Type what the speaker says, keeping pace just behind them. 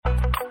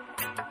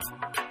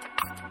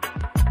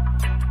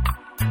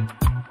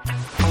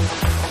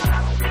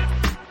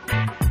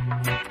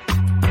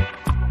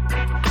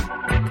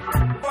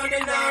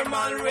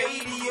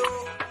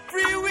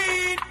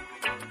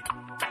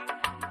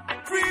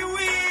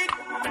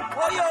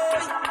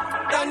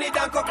Danny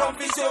Danko come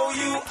to show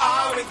you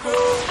how it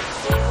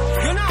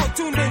goes. You're now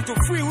tuned into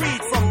Free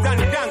Weed from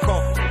Danny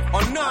Danko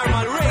on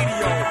Normal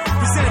Radio,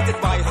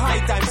 presented by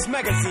High Times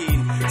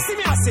Magazine. See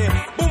me I say,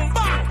 boom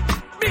bang,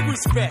 big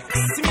respect.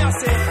 See me I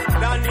say,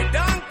 Danny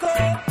Danko,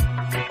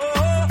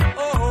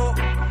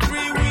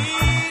 free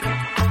weed,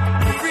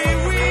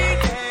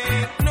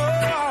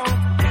 no,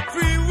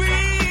 free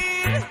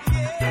weed.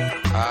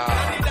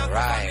 All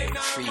right,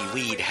 Free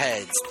Weed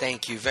heads,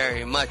 thank you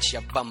very much,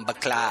 ya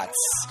bumbaclots.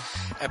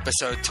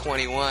 Episode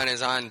 21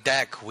 is on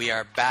deck. We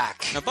are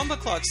back. Now,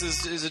 bumbaclots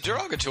is a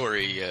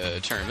derogatory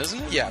term, isn't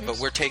it? Yeah, but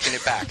we're taking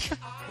it back.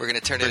 We're going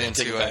to turn it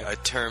into a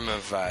term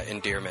of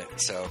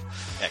endearment. So,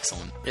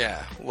 excellent.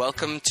 Yeah,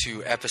 welcome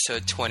to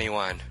episode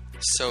 21.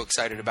 So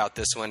excited about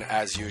this one,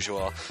 as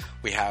usual.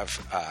 We have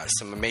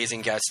some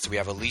amazing guests. We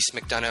have Elise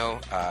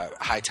McDonough,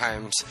 High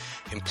Times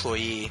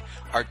employee,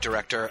 art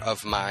director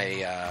of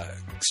my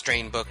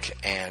strain book,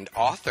 and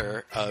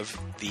author of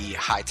the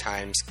High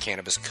Times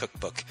Cannabis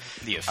Cookbook.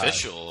 The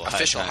official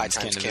High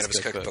Times Cannabis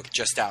Cookbook,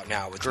 just out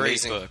now. With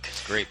Great book.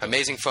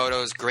 Amazing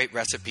photos, great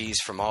recipes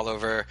from all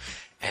over,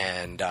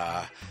 and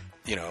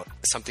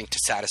something to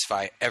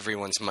satisfy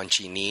everyone's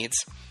munchy needs.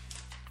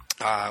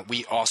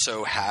 We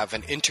also have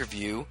an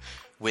interview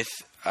with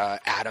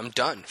Adam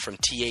Dunn from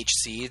TH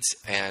Seeds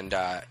and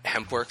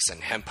Hempworks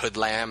and Hemp Hood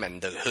Lamb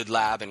and the Hood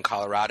Lab in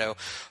Colorado.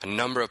 A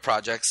number of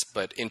projects,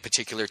 but in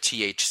particular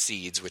TH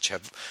Seeds, which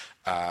have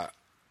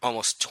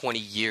almost 20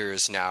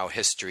 years now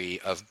history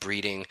of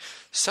breeding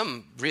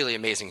some really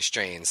amazing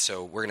strains.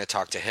 So we're going to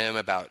talk to him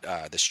about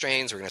the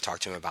strains. We're going to talk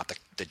to him about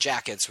the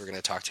jackets. We're going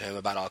to talk to him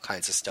about all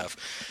kinds of stuff.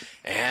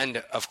 And,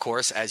 of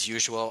course, as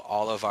usual,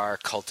 all of our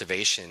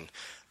cultivation,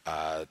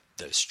 the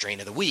strain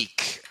of the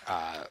week,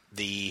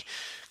 the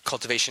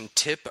cultivation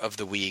tip of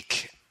the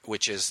week,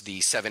 which is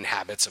the 7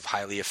 habits of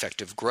highly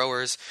effective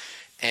growers,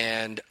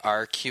 and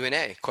our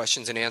Q&A,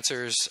 questions and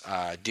answers,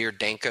 Dear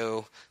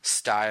Danko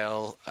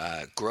style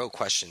grow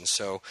questions.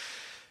 So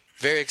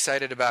very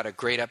excited about a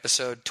great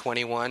episode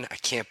 21. I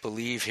can't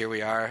believe here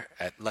we are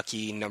at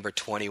lucky number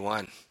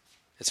 21.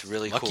 It's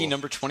really cool. Lucky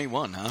number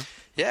 21, huh?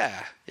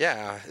 Yeah,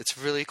 it's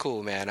really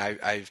cool, man.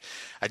 I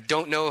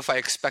don't know if I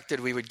expected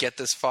we would get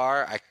this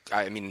far.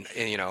 I mean,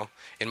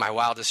 in my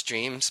wildest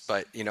dreams,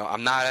 but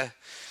I'm not a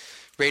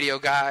radio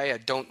guy. I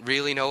don't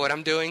really know what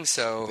I'm doing,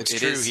 so it's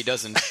true. He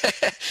doesn't.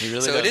 He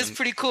really so doesn't. It is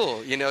pretty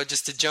cool,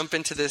 just to jump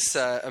into this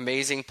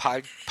amazing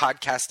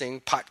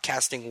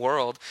podcasting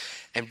world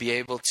and be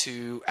able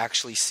to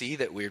actually see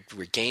that we're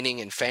gaining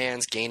in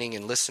fans, gaining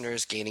in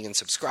listeners, gaining in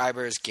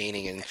subscribers,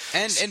 gaining in...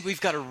 And we've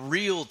got a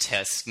real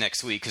test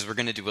next week because we're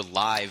going to do a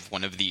live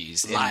one of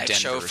these in live Denver.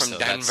 show from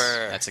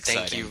Denver. That's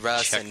exciting. Thank you,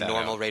 Russ, Check and that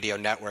Normal out. Radio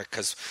Network,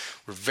 because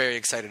we're very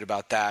excited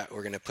about that.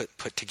 We're going to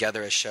put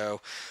together a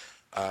show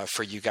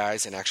for you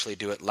guys and actually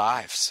do it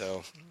live.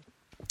 So...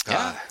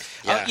 Yeah.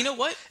 You know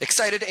what?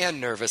 Excited and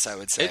nervous, I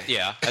would say.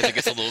 I think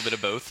it's a little bit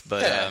of both,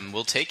 but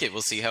we'll take it.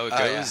 We'll see how it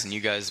goes, and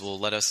you guys will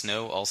let us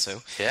know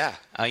also. Yeah.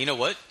 You know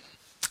what?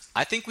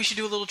 I think we should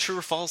do a little true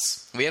or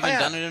false. We haven't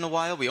done it in a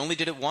while. We only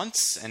did it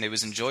once, and it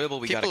was enjoyable.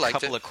 We got a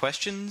couple of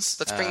questions.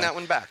 Let's bring that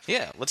one back.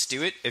 Yeah, let's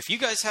do it. If you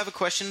guys have a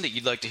question that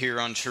you'd like to hear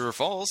on true or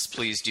false,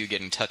 please do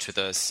get in touch with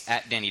us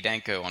at Danny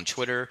Danko on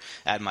Twitter,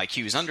 at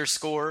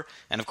MyQs_,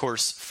 and of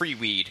course,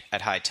 freeweed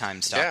at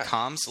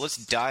hightimes.com. So let's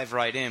dive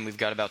right in. We've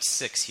got about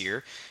 6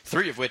 here,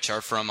 3 of which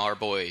are from our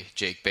boy,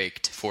 Jake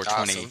Baked,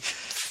 420. Awesome.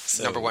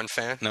 So, Number one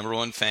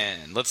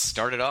fan. Let's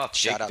start it off.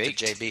 Shout out Baked.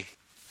 to JB.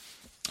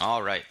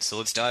 All right, so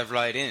let's dive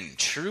right in.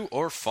 True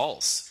or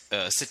false?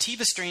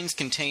 Sativa strains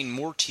contain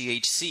more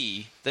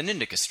THC than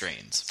indica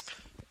strains.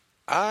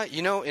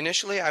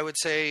 Initially I would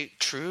say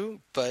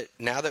true, but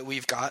now that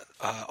we've got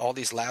all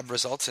these lab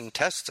results and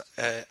tests,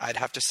 I'd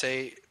have to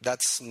say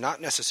that's not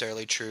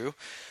necessarily true,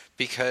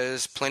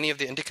 because plenty of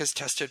the indicas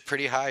tested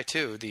pretty high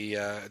too. The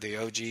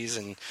OGs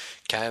and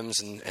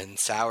chems and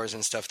sours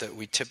and stuff that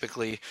we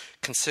typically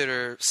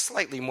consider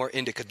slightly more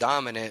indica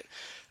dominant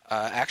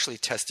actually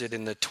tested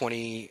in the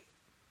 20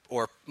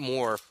 or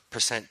more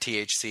percent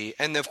THC.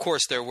 And of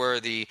course there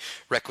were the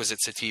requisite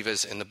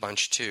sativas in the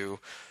bunch too.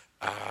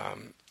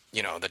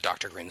 The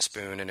Dr.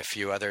 Grinspoon and a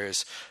few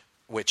others,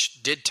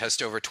 which did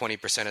test over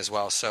 20% as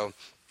well. So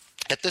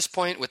at this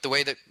point, with the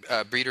way that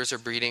breeders are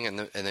breeding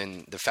and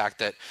then the fact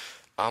that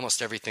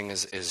almost everything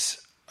is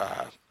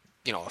a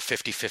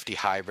 50-50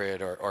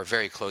 hybrid or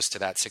very close to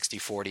that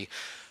 60-40,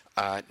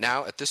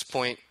 now at this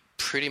point,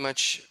 pretty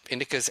much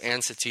indicas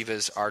and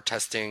sativas are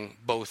testing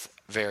both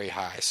very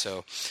high.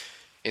 So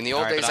in the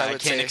old days, I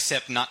would say... I can't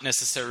accept not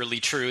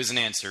necessarily true as an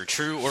answer.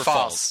 True or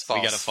false?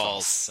 We got a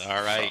false.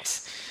 All right.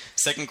 False.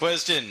 Second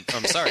question.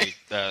 I'm sorry.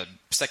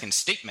 Second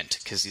statement,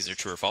 because these are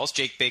true or false.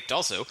 Jake Baked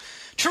also.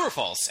 True or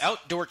false?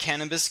 Outdoor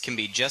cannabis can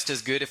be just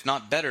as good, if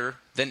not better,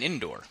 than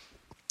indoor.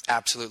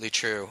 Absolutely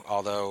true.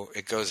 Although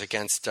it goes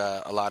against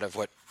a lot of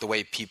what the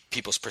way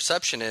people's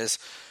perception is.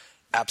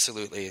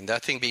 Absolutely.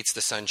 Nothing beats the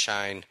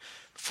sunshine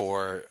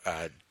for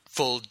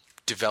full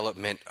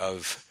development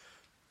of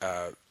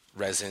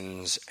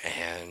resins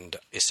and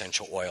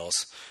essential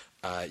oils.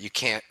 You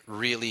can't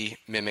really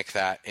mimic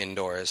that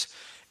indoors.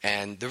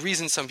 And the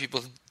reason some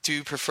people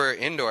do prefer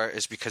indoor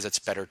is because it's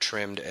better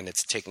trimmed and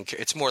it's taken care.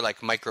 It's more like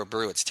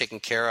microbrew. It's taken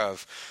care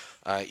of.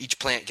 Each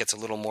plant gets a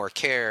little more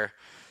care,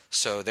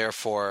 so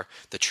therefore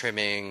the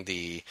trimming,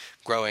 the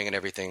growing, and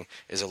everything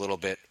is a little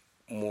bit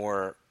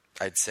more,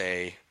 I'd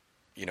say,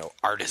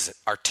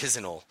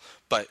 artisanal.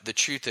 But the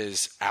truth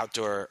is,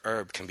 outdoor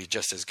herb can be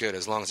just as good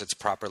as long as it's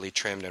properly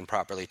trimmed and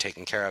properly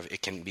taken care of.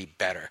 It can be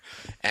better,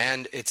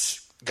 and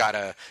it's got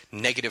a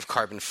negative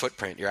carbon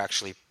footprint. You're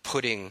actually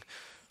putting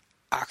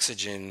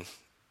oxygen,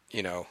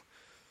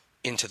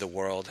 into the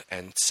world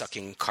and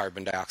sucking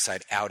carbon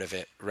dioxide out of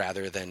it,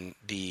 rather than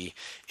the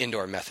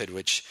indoor method,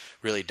 which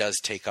really does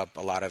take up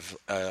a lot of,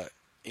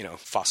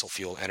 fossil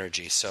fuel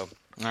energy. So,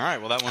 all right.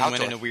 Well, that one outdoor.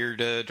 went in a weird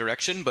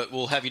direction, but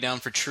we'll have you down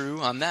for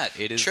true on that.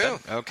 It is true.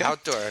 Okay.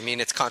 Outdoor. I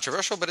mean, it's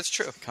controversial, but it's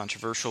true.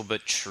 Controversial,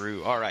 but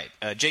true. All right.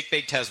 Jake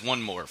Baked has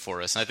one more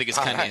for us, and I think it's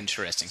kind of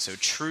interesting. So,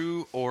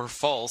 true or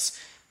false?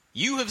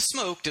 You have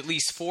smoked at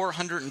least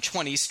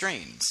 420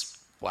 strains.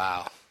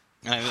 Wow.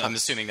 I'm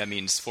assuming that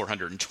means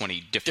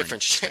 420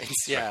 different strains.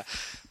 Yeah.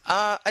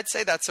 I'd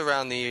say that's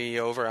around the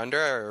over-under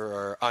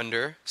or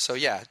under. So,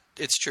 yeah,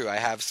 it's true. I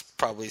have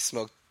probably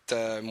smoked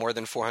more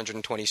than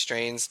 420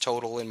 strains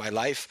total in my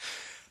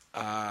life.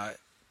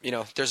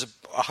 There's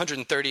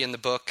 130 in the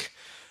book.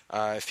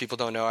 If people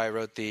don't know, I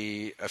wrote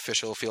the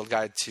official field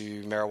guide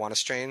to marijuana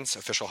strains,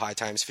 official High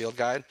Times field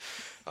guide.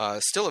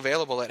 Still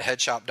available at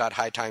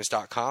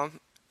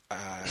headshop.hightimes.com.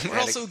 We're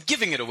also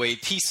giving it away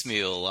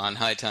piecemeal on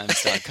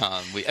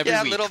hightimes.com. Every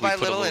week little by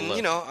little, and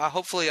up.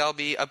 hopefully I'll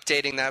be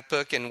updating that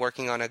book and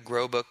working on a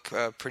grow book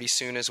pretty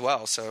soon as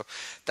well. So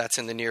that's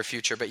in the near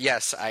future. But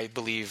yes, I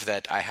believe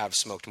that I have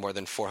smoked more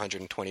than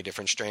 420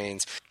 different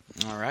strains.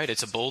 All right,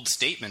 it's a bold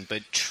statement,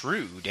 but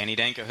true. Danny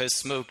Danko has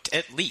smoked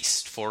at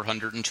least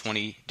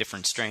 420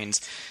 different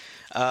strains.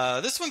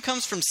 This one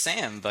comes from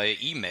Sam via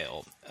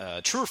email.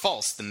 True or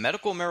false, the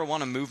medical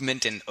marijuana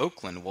movement in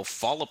Oakland will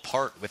fall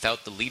apart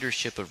without the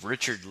leadership of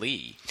Richard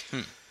Lee?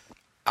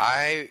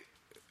 I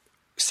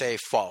say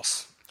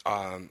false.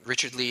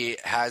 Richard Lee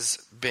has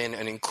been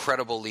an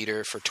incredible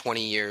leader for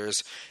 20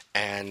 years,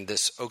 and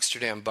this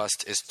Oaksterdam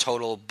bust is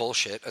total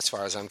bullshit as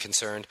far as I'm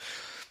concerned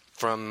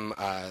from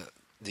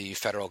the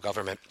federal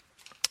government.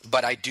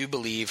 But I do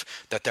believe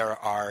that there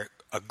are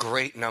a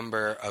great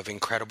number of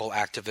incredible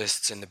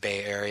activists in the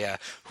Bay Area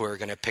who are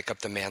going to pick up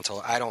the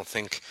mantle. I don't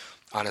think,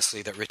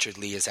 honestly, that Richard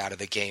Lee is out of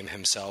the game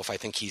himself. I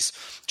think he's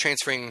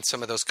transferring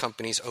some of those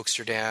companies,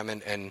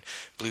 Oaksterdam and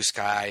Blue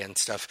Sky and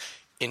stuff,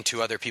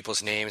 into other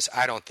people's names.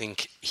 I don't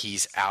think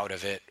he's out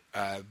of it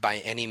by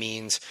any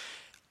means.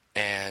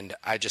 And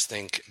I just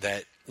think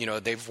that,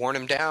 they've worn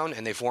him down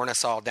and they've worn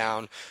us all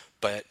down,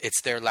 but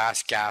it's their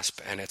last gasp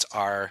and it's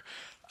our,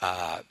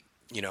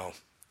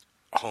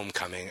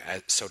 homecoming,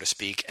 so to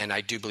speak. And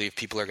I do believe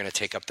people are going to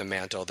take up the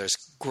mantle. There's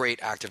great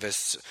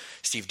activists,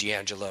 Steve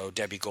D'Angelo,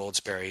 Debbie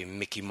Goldsberry,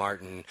 Mickey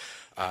Martin,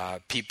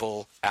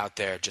 people out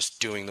there just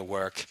doing the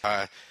work.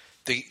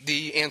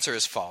 The answer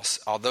is false.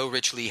 Although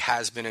Rich Lee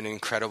has been an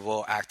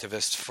incredible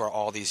activist for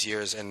all these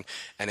years and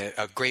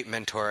a great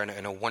mentor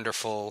and a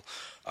wonderful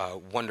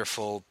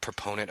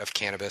proponent of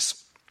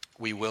cannabis,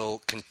 we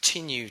will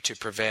continue to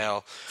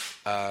prevail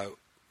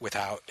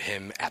without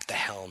him at the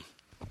helm.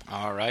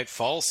 All right,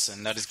 false,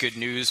 and that is good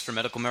news for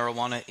medical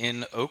marijuana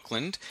in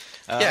Oakland.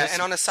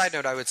 And on a side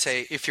note, I would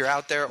say if you're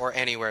out there or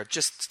anywhere,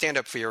 just stand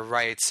up for your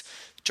rights.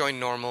 Join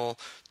NORML,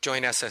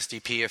 join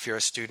SSDP if you're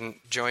a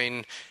student,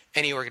 join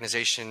any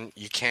organization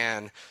you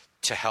can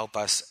to help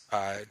us.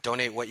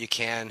 Donate what you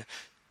can.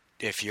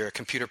 If you're a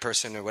computer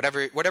person or whatever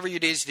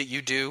it is that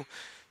you do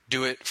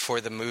it for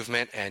the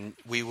movement, and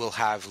we will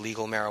have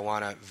legal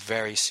marijuana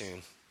very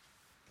soon.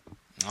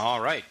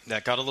 All right,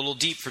 that got a little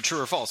deep for true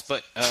or false,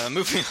 but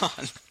moving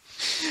on.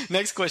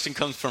 Next question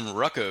comes from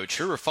Rucko.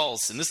 True or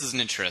false? And this is an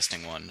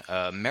interesting one.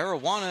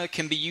 Marijuana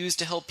can be used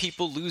to help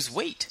people lose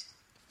weight.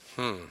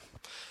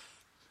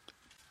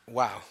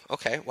 Wow.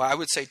 Okay. Well, I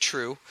would say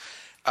true.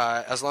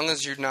 As long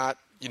as you're not,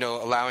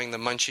 allowing the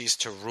munchies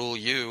to rule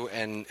you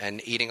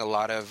and eating a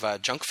lot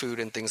of junk food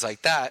and things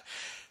like that,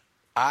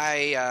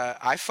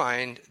 I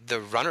find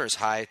the runner's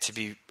high to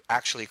be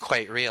actually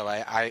quite real.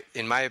 I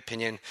in my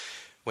opinion,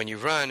 when you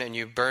run and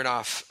you burn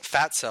off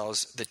fat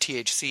cells, the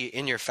THC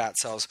in your fat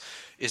cells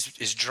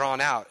is drawn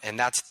out, and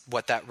that's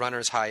what that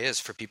runner's high is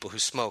for people who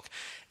smoke.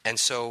 And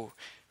so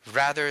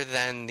rather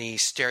than the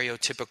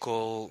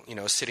stereotypical,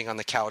 sitting on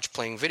the couch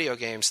playing video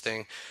games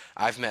thing,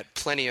 I've met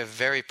plenty of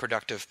very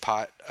productive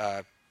pot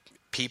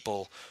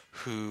people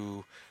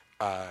who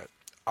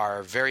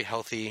are very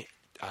healthy,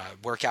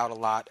 work out a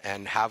lot,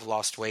 and have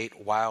lost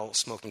weight while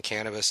smoking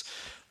cannabis.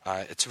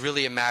 It's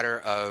really a matter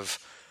of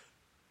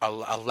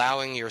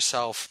allowing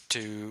yourself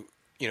to,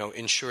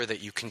 ensure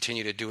that you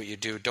continue to do what you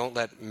do. Don't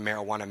let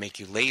marijuana make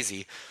you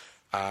lazy.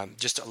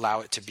 Just allow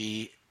it to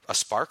be a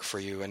spark for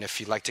you. And if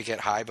you like to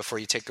get high before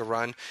you take a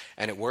run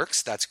and it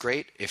works, that's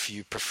great. If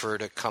you prefer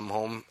to come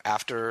home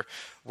after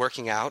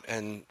working out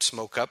and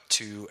smoke up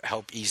to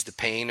help ease the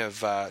pain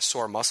of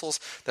sore muscles,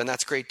 then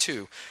that's great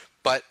too.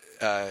 But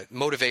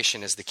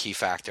motivation is the key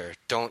factor.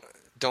 Don't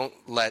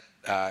let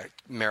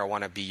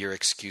marijuana be your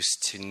excuse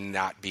to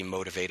not be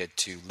motivated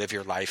to live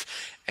your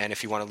life. And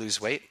if you want to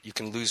lose weight, you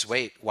can lose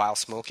weight while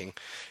smoking.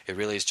 It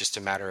really is just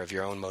a matter of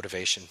your own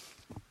motivation.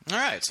 All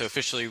right, so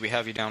officially we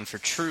have you down for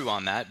true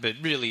on that, but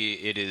really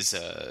it is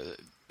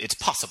it's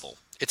possible.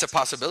 It's a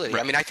possibility.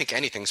 Right. I mean, I think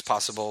anything's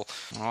possible.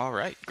 All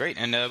right, great.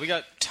 And we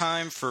got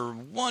time for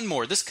one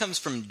more. This comes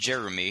from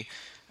Jeremy.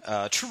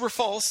 True or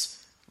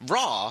false,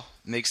 raw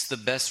makes the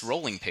best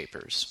rolling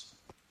papers?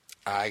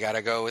 I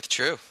gotta go with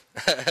true.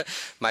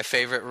 My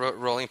favorite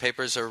rolling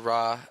papers are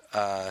raw.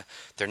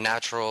 They're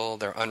natural.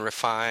 They're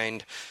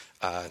unrefined.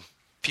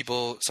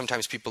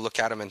 Sometimes people look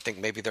at them and think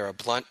maybe they're a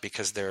blunt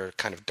because they're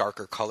kind of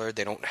darker colored.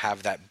 They don't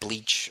have that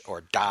bleach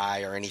or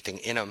dye or anything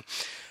in them.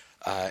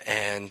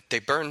 And they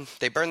burn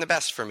the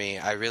best for me.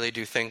 I really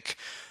do think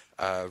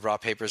raw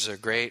papers are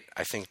great.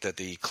 I think that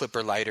the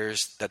Clipper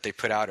lighters that they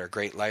put out are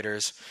great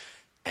lighters.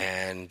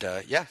 And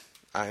yeah,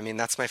 I mean,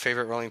 that's my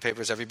favorite rolling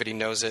papers. Everybody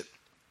knows it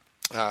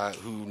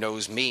who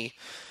knows me.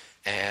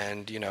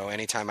 And, you know,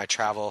 anytime I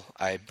travel,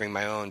 I bring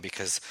my own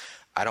because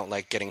I don't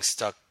like getting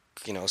stuck,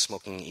 you know,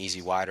 smoking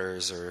easy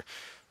widers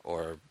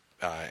or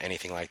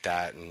anything like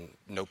that. And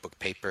notebook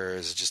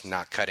papers, just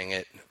not cutting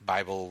it.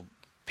 Bible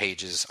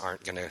pages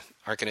aren't gonna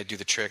do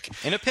the trick.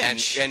 In a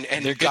pinch, and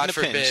they're God good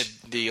in a forbid pinch.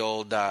 the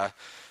old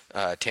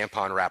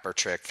tampon wrapper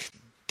trick.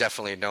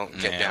 Definitely don't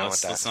get down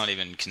with that. Let's not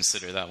even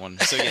consider that one.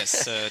 So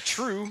yes,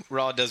 true.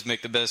 Raw does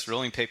make the best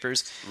rolling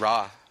papers.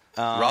 Raw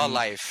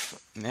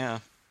life. Yeah.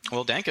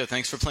 Well, Danko,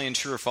 thanks for playing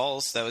True or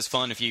False. That was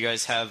fun. If you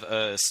guys have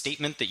a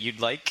statement that you'd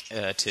like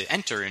to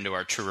enter into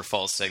our True or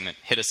False segment,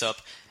 hit us up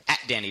at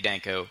Danny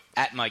Danko,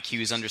 at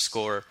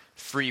MyQs_,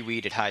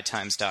 freeweed at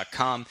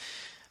hightimes.com.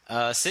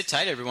 Sit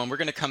tight, everyone. We're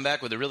going to come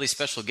back with a really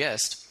special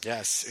guest.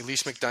 Yes,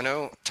 Elise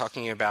McDonough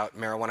talking about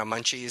marijuana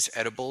munchies,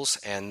 edibles,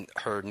 and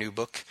her new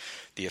book,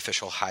 the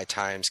official High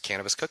Times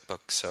Cannabis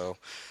Cookbook. So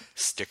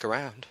stick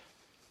around.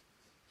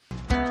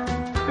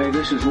 Hey,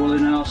 this is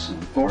Willie Nelson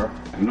for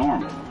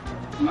Normal.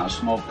 And I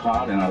smoke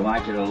pot and I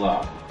like it a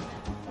lot.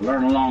 I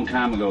learned a long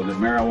time ago that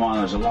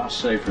marijuana is a lot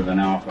safer than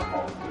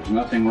alcohol. There's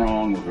nothing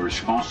wrong with the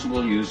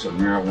responsible use of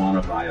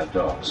marijuana by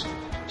adults.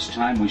 It's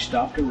time we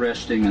stopped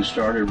arresting and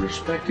started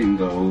respecting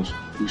those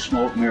who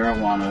smoke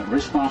marijuana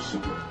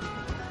responsibly.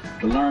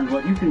 To learn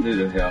what you can do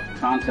to help,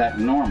 contact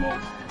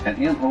NORML at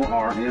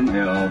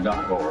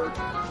NORML.org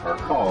or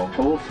call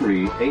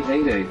toll-free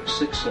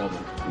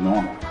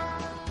 888-67-NORMAL.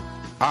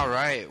 All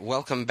right,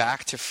 welcome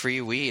back to Free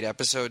Weed,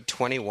 episode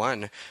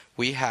 21.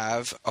 We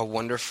have a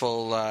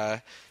wonderful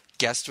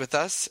guest with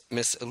us,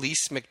 Miss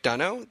Elise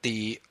McDonough,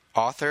 the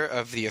author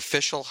of the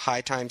official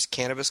High Times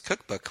Cannabis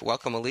Cookbook.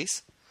 Welcome,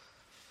 Elise.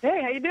 Hey,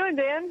 how you doing,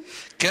 Dan?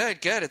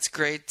 Good. It's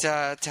great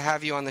to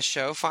have you on the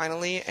show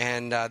finally,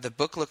 and the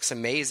book looks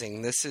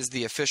amazing. This is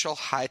the official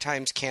High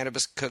Times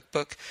Cannabis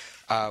Cookbook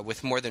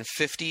with more than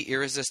 50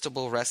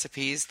 irresistible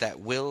recipes that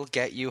will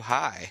get you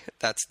high.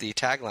 That's the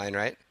tagline,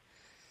 right?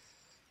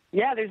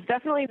 Yeah,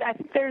 I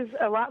think there's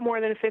a lot more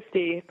than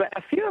 50, but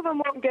a few of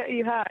them won't get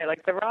you high.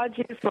 Like the raw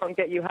juice won't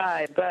get you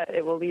high, but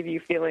it will leave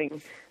you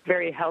feeling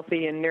very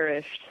healthy and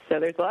nourished. So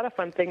there's a lot of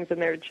fun things in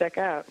there to check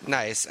out.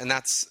 Nice. And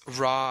that's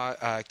raw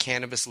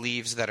cannabis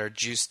leaves that are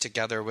juiced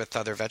together with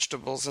other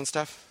vegetables and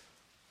stuff?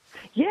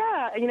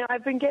 Yeah, you know,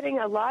 I've been getting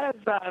a lot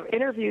of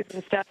interviews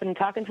and stuff and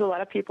talking to a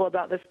lot of people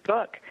about this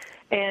book,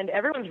 and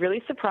everyone's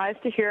really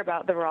surprised to hear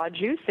about the raw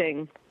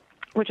juicing,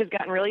 which has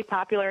gotten really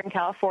popular in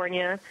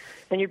California.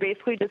 And you're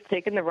basically just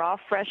taking the raw,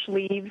 fresh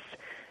leaves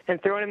and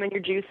throwing them in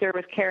your juicer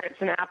with carrots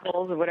and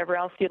apples or whatever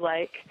else you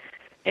like.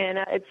 And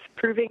it's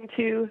proving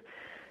to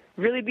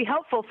really be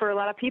helpful for a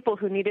lot of people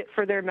who need it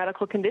for their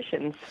medical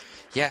conditions.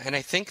 Yeah, and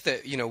I think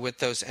that, you know, with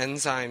those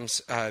enzymes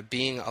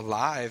being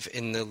alive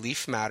in the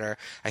leaf matter,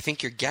 I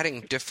think you're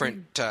getting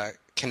different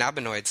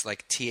cannabinoids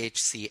like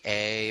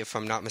THCA, if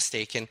I'm not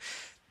mistaken,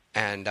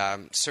 and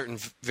certain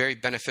very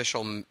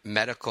beneficial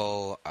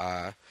medical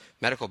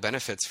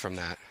benefits from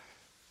that.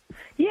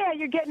 Yeah,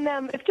 you're getting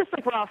them. It's just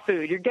like raw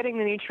food. You're getting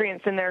the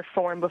nutrients in their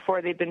form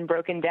before they've been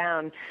broken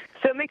down.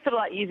 So it makes it a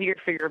lot easier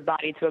for your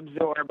body to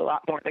absorb a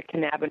lot more of the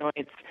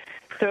cannabinoids.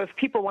 So if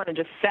people want to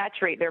just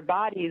saturate their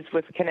bodies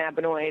with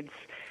cannabinoids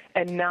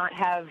and not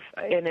have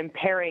an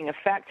impairing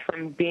effect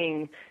from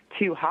being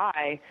too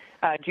high,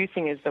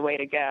 juicing is the way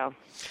to go.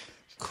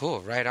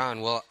 Cool, right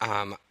on. Well,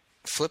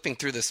 flipping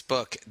through this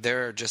book,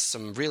 there are just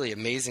some really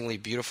amazingly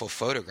beautiful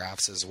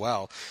photographs as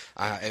well.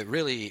 It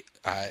really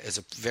is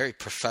a very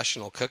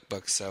professional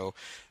cookbook, so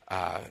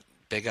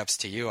big ups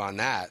to you on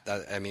that.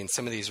 I mean,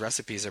 some of these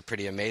recipes are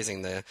pretty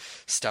amazing. The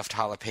stuffed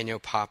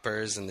jalapeno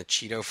poppers and the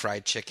Cheeto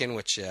fried chicken,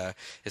 which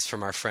is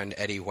from our friend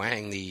Eddie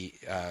Wang, the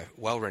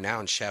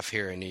well-renowned chef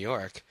here in New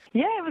York.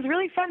 Yeah, it was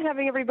really fun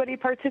having everybody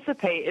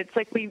participate. It's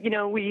like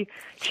we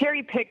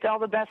cherry-picked all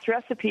the best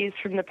recipes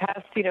from the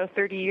past,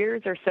 30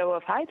 years or so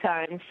of High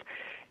Times,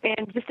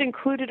 and just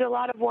included a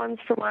lot of ones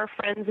from our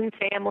friends and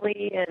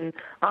family, and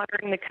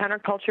honoring the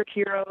counterculture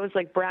heroes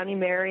like Brownie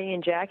Mary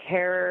and Jack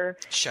Herer.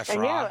 Chef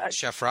and Ra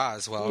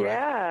as well,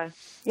 yeah, right?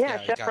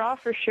 Yeah, Chef Ra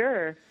for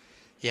sure.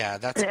 Yeah,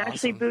 that's and awesome.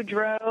 Ashley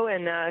Boudreau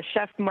and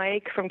Chef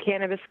Mike from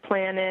Cannabis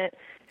Planet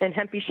and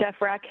Hempy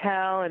Chef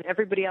Raquel and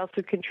everybody else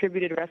who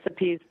contributed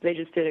recipes. They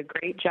just did a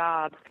great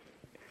job.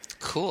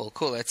 Cool.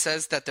 It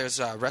says that there's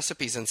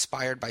recipes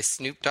inspired by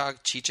Snoop Dogg,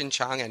 Cheech and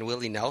Chong, and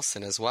Willie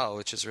Nelson as well,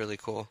 which is really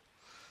cool.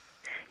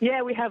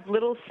 Yeah, we have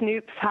Little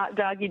Snoop's Hot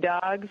Doggy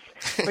Dogs,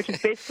 which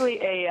is basically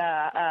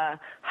a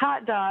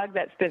hot dog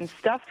that's been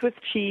stuffed with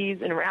cheese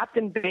and wrapped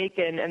in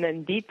bacon and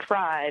then deep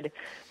fried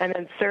and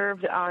then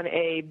served on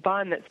a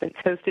bun that's been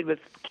toasted with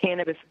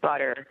cannabis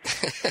butter.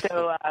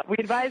 So we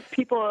advise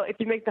people, if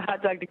you make the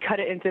hot dog, to cut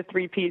it into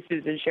 3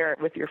 pieces and share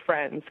it with your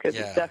friends because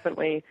it's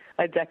definitely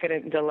a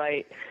decadent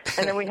delight.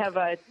 And then we have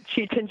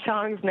Cheech and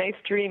Chong's Nice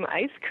Dream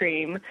ice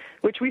cream,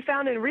 which we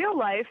found in real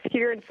life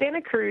here in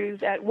Santa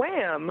Cruz at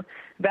Wham!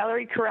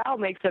 Valerie Corral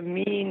makes a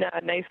mean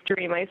Nice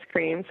Dream ice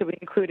cream, so we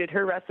included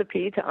her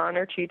recipe to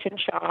honor Cheech and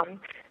Chong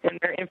in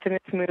their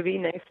infamous movie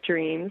Nice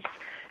Dreams.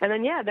 And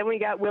then we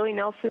got Willie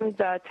Nelson's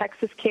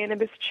Texas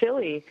Cannabis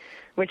Chili,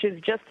 which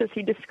is just as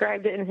he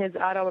described it in his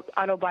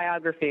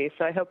autobiography.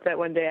 So I hope that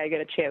one day I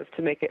get a chance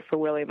to make it for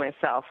Willie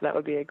myself. That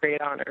would be a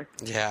great honor.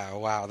 Yeah,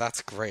 wow,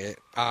 that's great.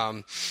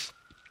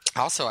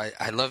 Also,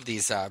 I love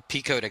these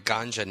pico de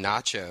ganja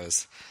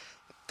nachos.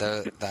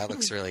 That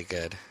looks really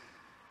good.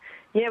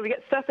 Yeah, we got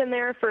stuff in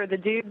there for the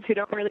dudes who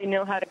don't really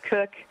know how to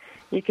cook.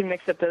 You can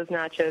mix up those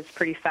nachos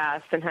pretty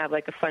fast and have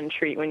like a fun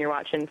treat when you're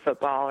watching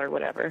football or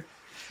whatever.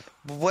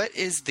 What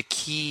is the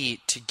key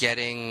to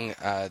getting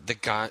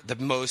the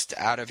most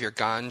out of your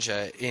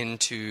ganja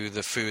into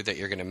the food that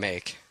you're going to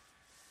make?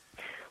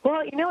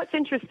 Well, it's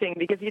interesting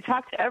because you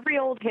talk to every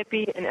old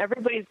hippie and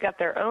everybody's got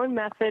their own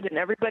method and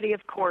everybody,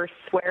 of course,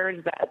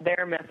 swears that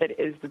their method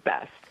is the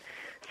best.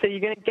 So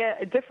you're going to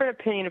get a different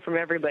opinion from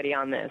everybody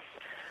on this.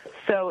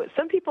 So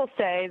some people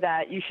say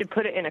that you should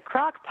put it in a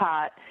crock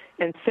pot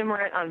and simmer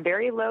it on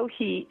very low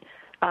heat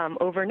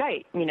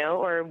overnight,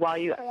 or while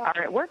you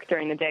are at work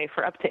during the day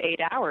for up to 8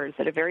 hours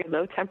at a very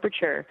low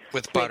temperature.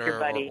 With butter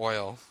or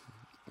oil.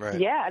 Right.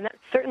 Yeah, and that's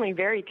certainly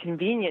very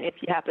convenient if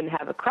you happen to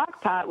have a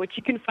crock pot, which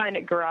you can find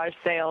at garage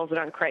sales and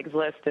on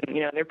Craigslist, and,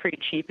 they're pretty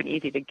cheap and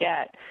easy to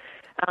get.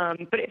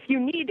 But if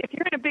you're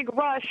in a big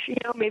rush,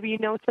 maybe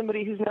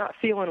somebody who's not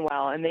feeling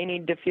well and they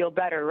need to feel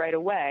better right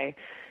away.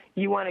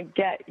 You want to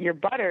get your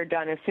butter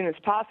done as soon as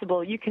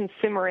possible. You can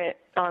simmer it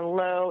on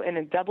low in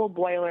a double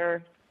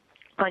boiler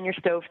on your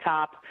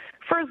stovetop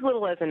for as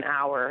little as an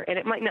hour. And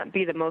it might not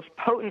be the most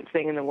potent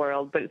thing in the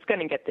world, but it's going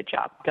to get the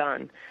job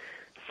done.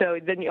 So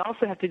then you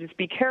also have to just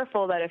be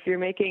careful that if you're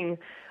making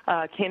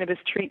cannabis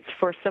treats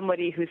for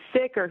somebody who's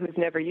sick or who's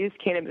never used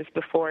cannabis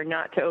before,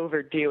 not to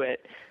overdo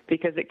it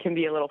because it can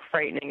be a little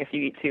frightening if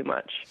you eat too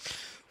much.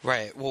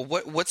 Right. Well,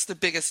 what's the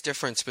biggest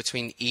difference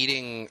between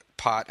eating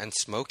pot and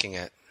smoking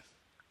it?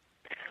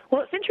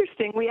 Well, it's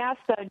interesting. We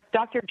asked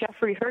Dr.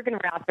 Jeffrey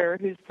Hergenrather,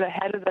 who's the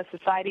head of the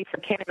Society for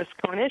Cannabis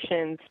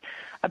Clinicians,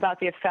 about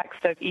the effects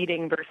of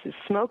eating versus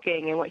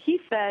smoking. And what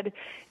he said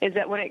is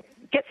that when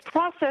it gets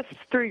processed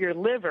through your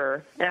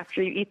liver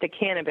after you eat the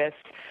cannabis,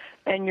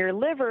 and your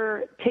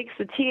liver takes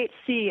the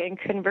THC and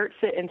converts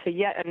it into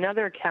yet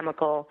another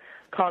chemical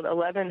called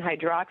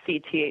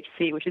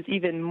 11-hydroxy-THC, which is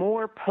even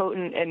more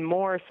potent and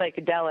more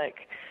psychedelic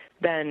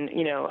than,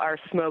 our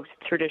smoked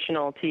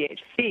traditional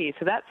THC.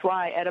 So that's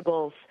why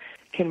edibles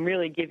can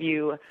really give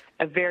you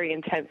a very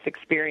intense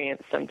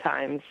experience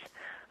sometimes.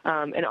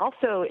 And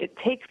also, it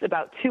takes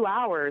about 2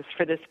 hours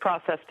for this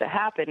process to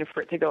happen,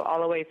 for it to go all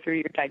the way through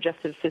your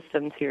digestive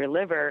system to your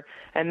liver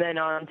and then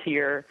on to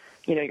your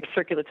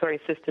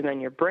circulatory system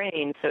and your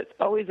brain. So it's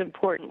always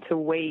important to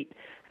wait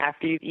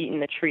after you've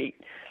eaten the treat.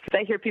 Because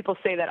I hear people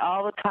say that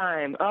all the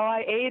time. Oh,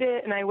 I ate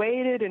it and I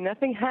waited and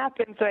nothing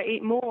happened, so I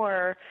ate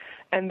more.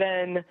 And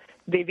then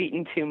they've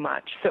eaten too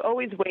much. So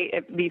always wait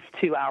at least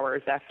 2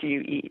 hours after you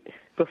eat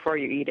before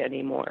you eat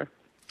any more.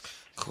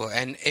 Cool.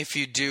 And if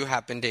you do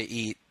happen to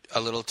eat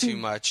a little too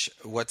much,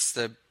 what's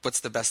the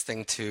best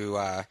thing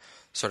to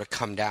sort of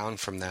come down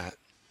from that?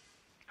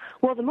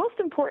 Well, the most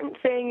important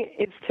thing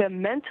is to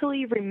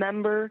mentally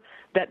remember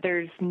that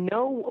there's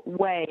no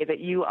way that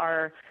you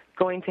are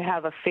going to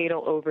have a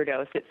fatal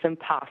overdose. It's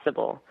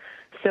impossible.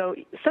 So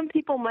some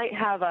people might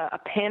have a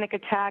panic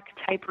attack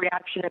type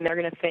reaction, and they're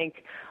going to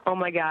think, oh,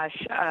 my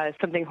gosh,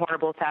 something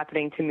horrible is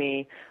happening to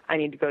me. I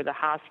need to go to the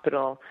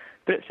hospital.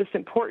 But it's just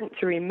important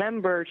to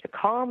remember to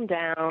calm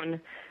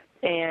down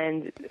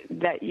and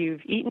that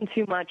you've eaten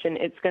too much, and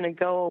it's going to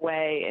go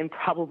away in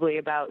probably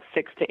about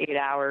 6 to 8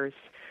 hours.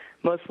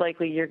 Most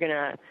likely you're going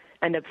to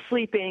end up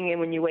sleeping, and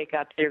when you wake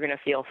up, you're going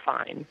to feel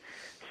fine.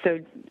 So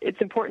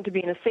it's important to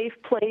be in a safe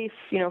place,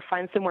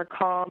 find somewhere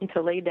calm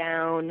to lay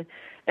down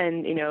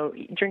and,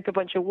 drink a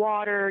bunch of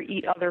water,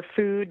 eat other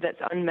food that's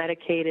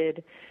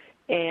unmedicated,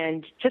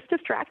 and just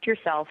distract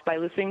yourself by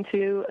listening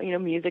to,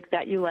 music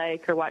that you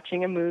like or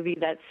watching a movie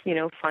that's,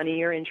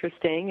 funny or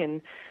interesting.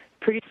 And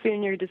pretty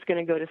soon you're just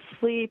going to go to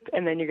sleep,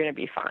 and then you're going to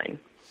be fine.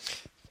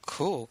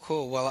 Cool.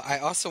 Well, I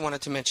also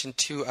wanted to mention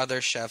 2 other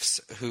chefs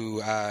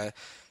who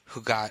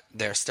who got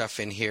their stuff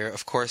in here.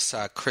 Of course,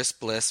 Chris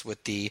Bliss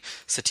with the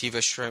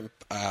sativa shrimp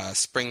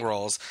spring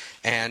rolls,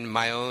 and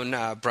my own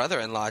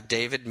brother-in-law,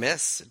 Dave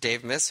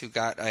Miss, who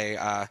got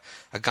a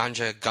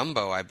ganja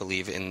gumbo, I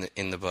believe,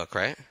 in the book,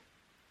 right?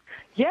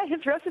 Yeah,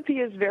 his recipe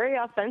is very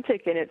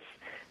authentic, and it's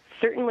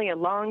certainly a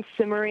long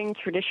simmering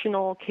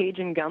traditional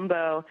Cajun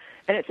gumbo.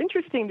 And it's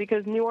interesting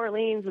because New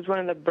Orleans is one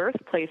of the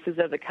birthplaces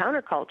of the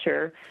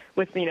counterculture,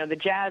 with the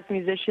jazz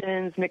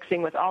musicians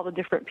mixing with all the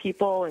different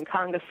people in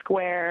Conga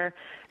Square,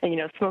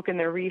 and smoking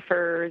their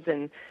reefers.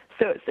 And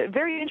so it's a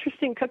very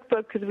interesting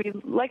cookbook because we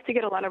like to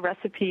get a lot of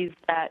recipes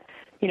that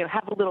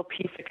have a little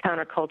piece of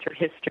counterculture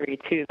history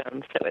to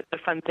them. So it's a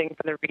fun thing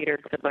for the reader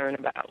to learn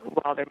about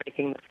while they're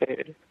making the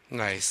food.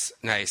 Nice.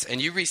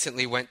 And you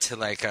recently went to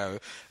like a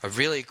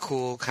really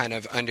cool kind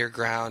of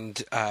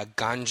underground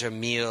ganja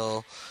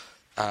meal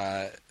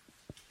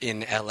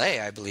in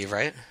LA, I believe,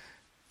 right?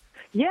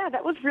 Yeah,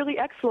 that was really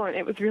excellent.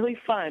 It was really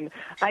fun.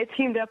 I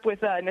teamed up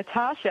with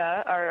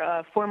Natasha,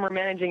 our former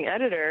managing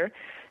editor,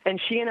 and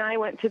she and I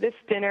went to this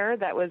dinner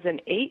that was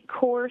an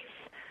 8-course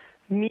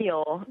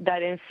meal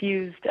that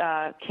infused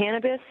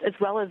cannabis as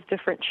well as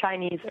different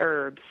Chinese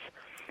herbs.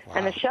 Wow.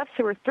 And the chefs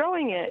who were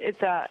throwing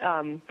it's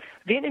a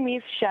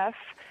Vietnamese chef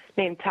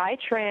named Tai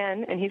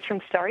Tran, and he's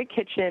from Starry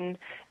Kitchen,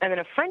 and then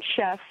a French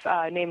chef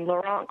named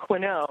Laurent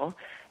Quinault.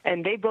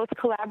 And they both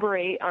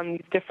collaborate on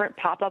these different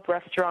pop-up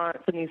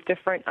restaurants and these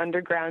different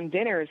underground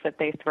dinners that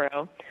they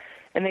throw.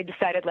 And they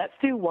decided, let's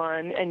do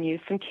one and use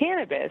some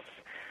cannabis.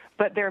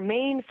 But their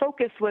main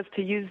focus was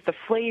to use the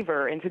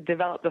flavor and to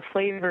develop the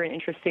flavor in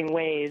interesting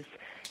ways.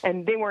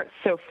 And they weren't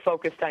so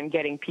focused on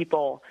getting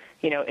people,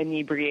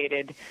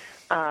 inebriated.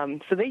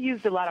 So they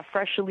used a lot of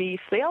fresh leaf.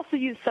 They also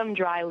used some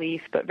dry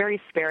leaf, but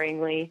very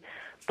sparingly.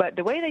 But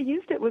the way they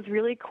used it was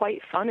really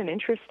quite fun and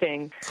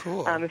interesting.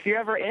 Cool. If you're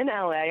ever in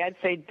LA, I'd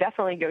say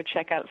definitely go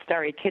check out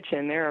Starry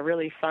Kitchen. They're a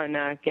really fun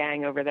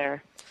gang over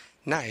there.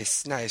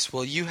 Nice.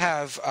 Well, you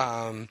have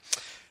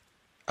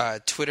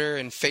Twitter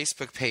and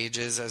Facebook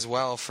pages as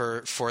well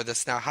for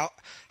this. Now,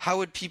 how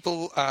would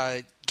people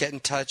get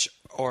in touch,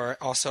 or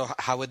also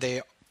how would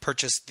they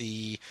purchase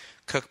the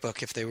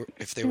cookbook if they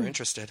were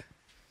interested?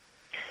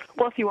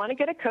 Well, if you want to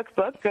get a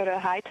cookbook, go to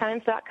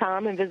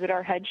hightimes.com and visit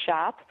our head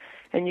shop,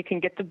 and you can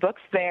get the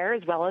books there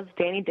as well as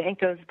Danny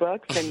Danko's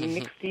books and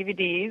mixed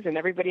DVDs and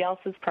everybody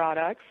else's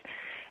products.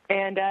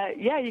 And,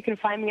 you can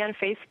find me on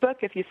Facebook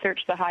if you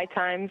search the High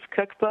Times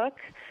Cookbook,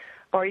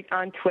 or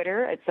on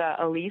Twitter, it's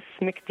Elise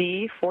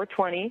McD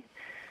 420.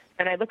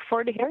 And I look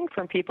forward to hearing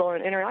from people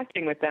and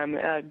interacting with them.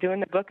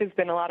 Doing the book has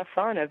been a lot of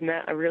fun. I've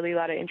met a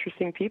lot of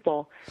interesting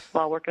people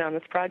while working on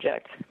this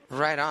project.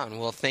 Right on.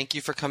 Well, thank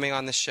you for coming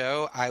on the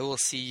show. I will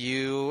see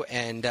you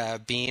and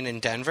Bean in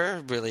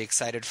Denver. Really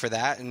excited for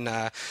that. And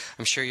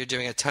I'm sure you're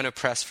doing a ton of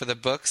press for the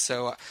book,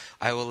 so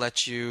I will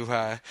let you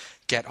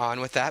get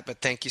on with that. But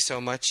thank you so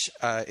much,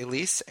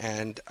 Elise,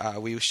 and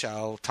we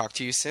shall talk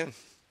to you soon.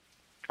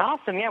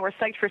 Awesome. Yeah, we're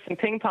psyched for some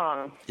ping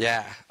pong.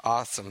 Yeah,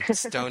 awesome.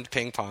 Stoned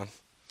ping pong.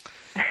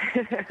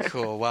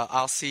 Cool. Well,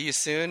 I'll see you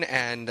soon.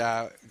 And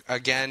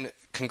again,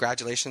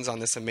 congratulations on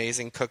this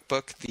amazing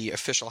cookbook, the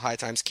official High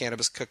Times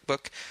Cannabis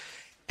Cookbook.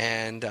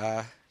 And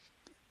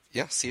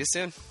see you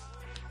soon.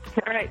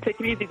 All right. Take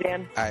it easy,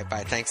 Dan. All right.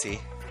 Bye. Thanks,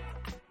 E.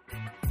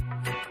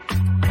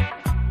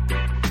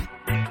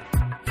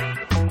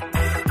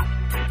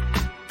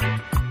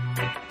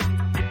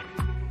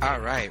 All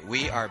right,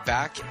 we are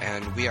back,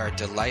 and we are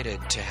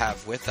delighted to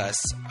have with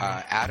us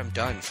Adam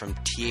Dunn from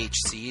TH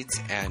Seeds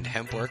and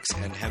HempWorks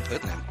and Hemp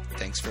Hoodlum.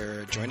 Thanks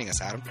for joining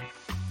us, Adam.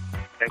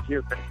 Thank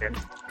you. Thank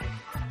you.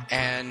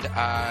 And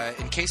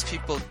in case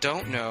people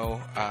don't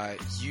know,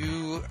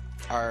 you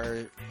are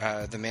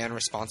the man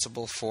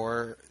responsible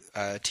for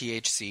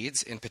TH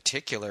Seeds, in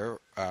particular,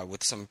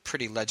 with some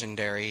pretty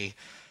legendary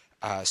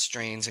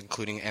strains,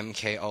 including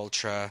MK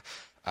Ultra,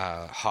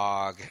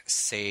 Hog,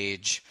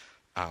 Sage,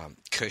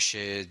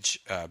 Kushage,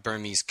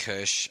 Burmese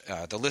Kush,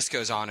 the list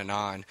goes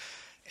on.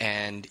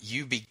 And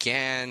you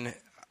began,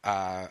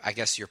 I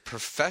guess, your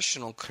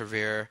professional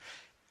career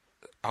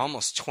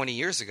almost 20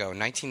 years ago,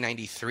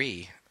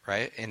 1993,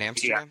 right, in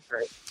Amsterdam? Yeah,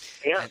 right.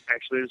 Yeah,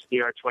 actually, it's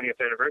our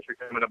 20th anniversary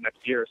coming up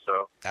next year,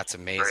 so that's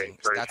amazing.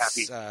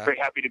 Very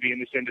happy to be in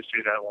this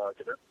industry that long.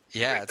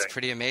 Yeah, it's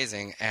pretty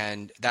amazing.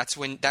 And that's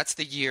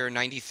the year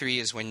 93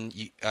 is when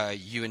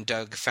you and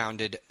Doug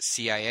founded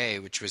CIA,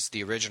 which was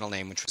the original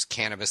name, which was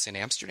Cannabis in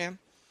Amsterdam.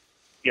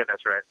 Yeah,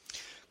 that's right.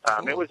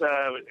 Cool. It was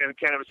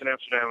Cannabis in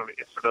Amsterdam.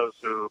 For those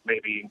who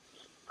maybe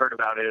heard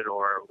about it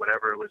or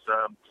whatever, it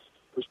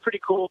was pretty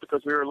cool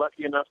because we were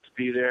lucky enough to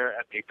be there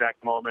at the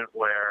exact moment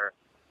where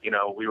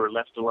we were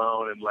left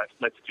alone and let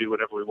to do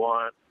whatever we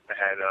want. I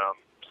had,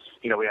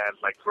 we had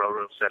like grow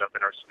rooms set up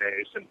in our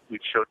space, and we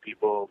showed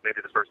people maybe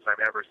the first time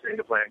ever seeing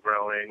the plant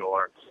growing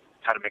or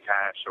how to make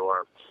hash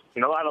or,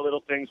 a lot of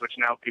little things which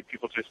now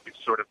people just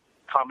sort of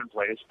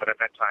commonplace. But at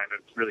that time,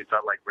 it really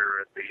felt like we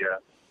were at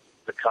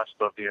the cusp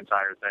of the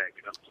entire thing.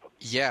 So.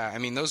 Yeah, I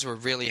mean, those were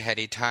really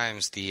heady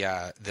times.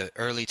 The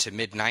early to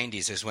mid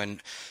 90s is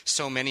when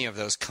so many of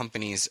those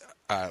companies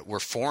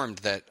were formed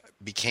that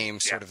became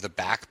sort of the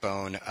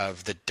backbone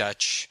of the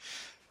Dutch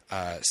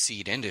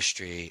seed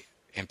industry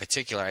in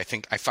particular. I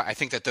think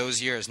that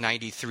those years,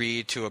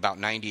 93 to about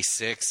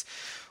 96,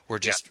 were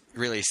just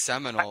really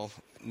seminal,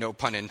 no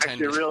pun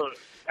intended.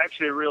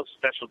 Actually a real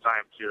special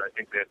time, too. I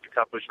think that the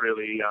Cup was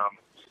really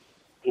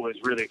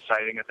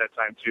exciting at that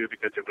time, too,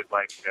 because it was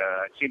like,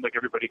 it seemed like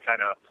everybody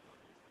kind of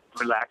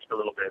relaxed a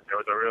little bit. There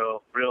was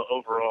a real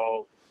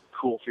overall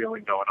cool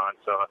feeling going on.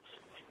 So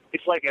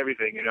it's like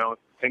everything, you know,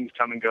 things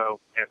come and go,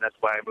 and that's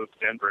why I moved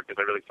to Denver,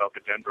 because I really felt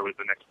that Denver was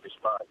the next big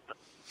spot.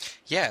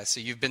 Yeah, so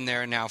you've been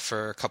there now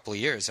for a couple of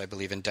years, I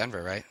believe, in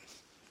Denver, right?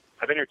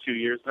 I've been here 2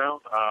 years now.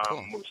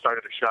 Cool. We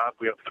started a shop.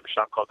 We opened up a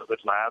shop called the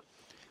Hood Lab,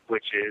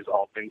 which is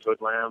all things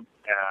Hoodlam,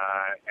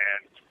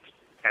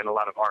 and a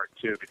lot of art,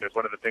 too, because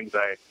one of the things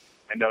I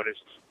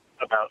noticed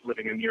about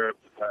living in Europe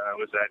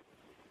was that,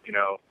 you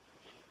know,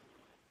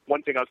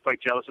 one thing I was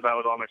quite jealous about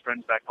with all my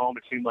friends back home,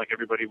 it seemed like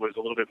everybody was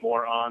a little bit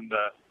more on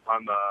the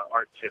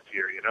art tip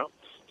here, you know?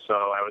 So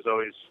I was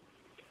always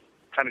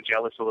kind of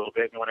jealous a little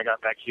bit, and when I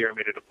got back here, I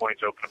made it a point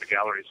to open up a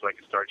gallery so I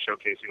could start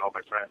showcasing all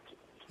my friends.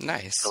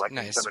 Nice,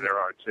 nice. Some of their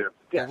art, too.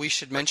 Yeah. Well, we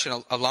should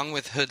mention, along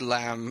with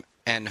Hoodlam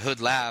and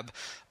Hood Lab,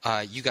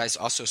 you guys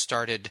also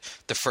started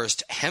the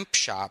first hemp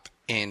shop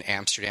in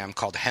Amsterdam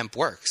called Hemp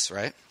Works,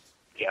 right?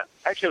 Yeah,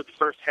 actually, it was the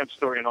first hemp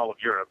store in all of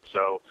Europe.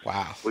 So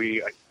wow.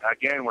 We're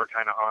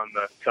kind of on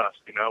the cusp.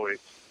 You know, we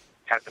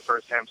had the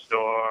first hemp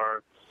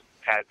store,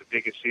 had the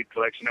biggest seed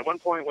collection. At one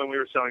point, when we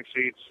were selling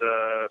seeds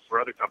for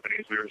other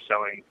companies, we were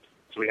selling.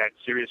 So we had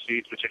Sirius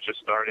Seeds, which had just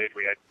started.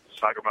 We had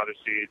Tiger Mother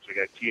Seeds. We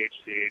had TH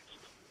Seeds.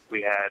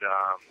 We had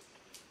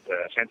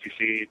the Sensi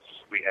Seeds.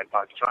 We had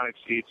Positronic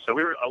Seeds. So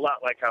we were a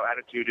lot like how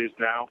Attitude is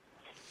now.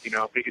 You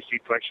know, biggest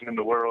seed collection in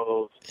the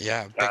world.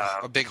 Yeah,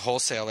 a big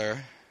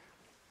wholesaler.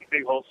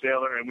 Big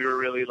wholesaler, and we were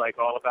really like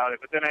all about it.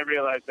 But then I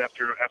realized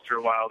after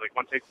a while, like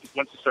once we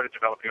started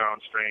developing our own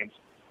strains,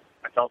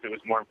 I felt it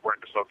was more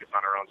important to focus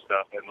on our own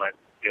stuff and let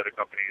the other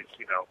companies,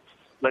 you know,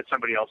 let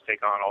somebody else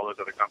take on all those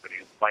other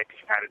companies, like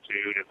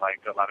Attitude and like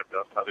a lot of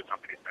the other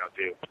companies now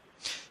do.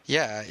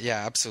 Yeah,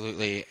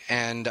 absolutely.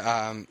 And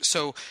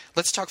so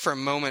let's talk for a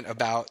moment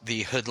about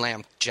the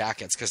Hoodlam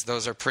jackets, because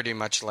those are pretty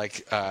much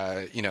like,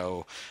 you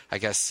know, I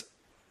guess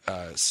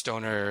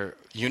stoner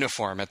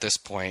uniform at this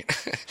point.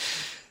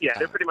 Yeah,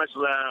 they're pretty much,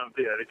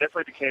 they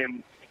definitely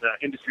became the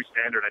industry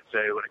standard, I'd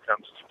say, when it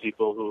comes to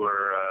people who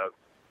are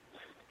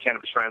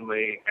cannabis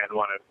friendly and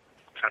want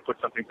to kind of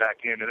put something back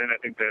in. And then I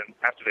think then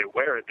after they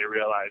wear it, they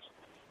realize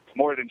it's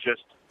more than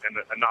just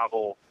a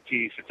novel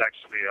piece. It's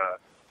actually a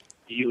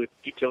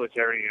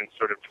utilitarian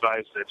sort of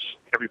device that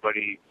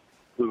everybody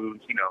who,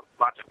 you know,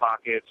 lots of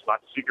pockets,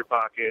 lots of secret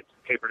pockets,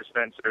 paper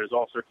dispensers,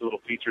 all sorts of little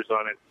features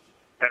on it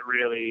that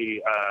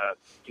really,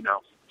 you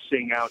know,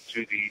 sing out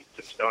to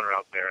the stoner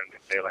out there and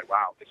say like,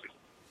 wow, this is,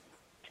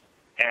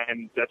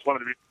 and that's one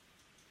of the reasons.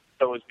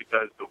 So is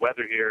because the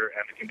weather here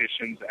and the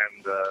conditions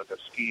and the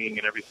skiing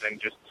and everything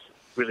just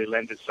really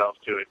lends itself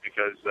to it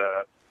because,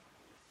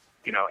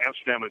 you know,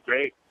 Amsterdam was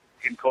great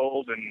and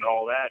cold and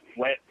all that and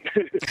wet,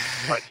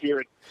 but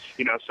here,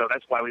 you know, so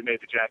that's why we made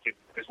the jacket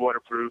as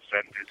waterproof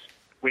and as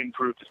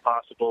windproof as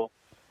possible.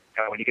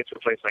 When you get to a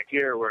place like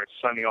here where it's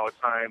sunny all the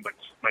time, but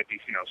it might be,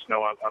 you know,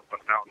 snow up on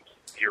the mountains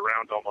year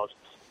round almost,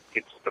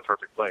 it's the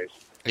perfect place.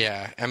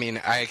 Yeah, I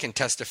mean, I can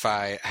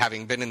testify,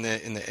 having been in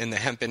the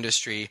hemp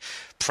industry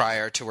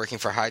prior to working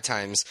for High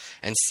Times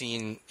and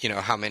seen, you know,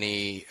 how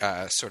many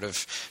sort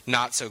of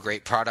not so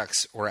great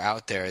products were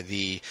out there.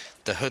 The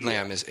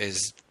Hoodlam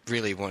is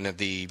really one of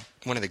the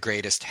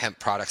greatest hemp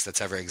products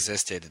that's ever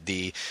existed.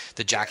 The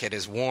jacket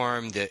is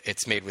warm.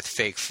 It's made with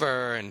fake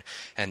fur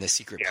and the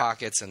secret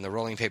pockets and the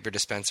rolling paper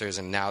dispensers.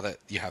 And now that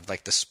you have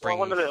like the spring.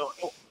 Well,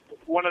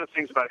 one of the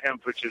things about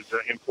hemp, which is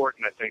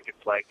important, I think,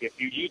 it's like if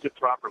you use it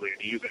properly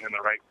and you use it in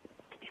the right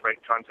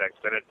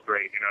context, then it's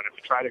great. You know, and if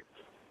you try to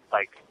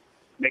like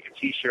make a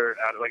T-shirt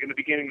out of, like in the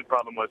beginning, the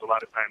problem was a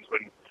lot of times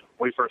when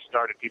we first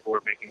started, people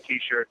were making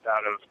T-shirts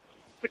out of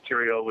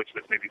material which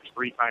was maybe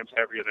 3 times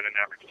heavier than an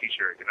average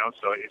T-shirt. You know,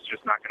 so it's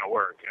just not going to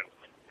work.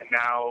 And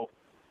now,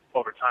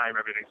 over time,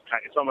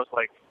 it's almost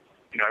like,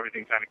 you know,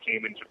 everything kind of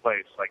came into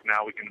place. Like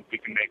now we can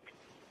make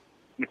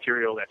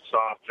material that's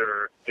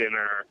softer,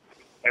 thinner.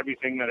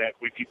 Everything that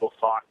we people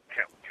thought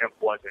hemp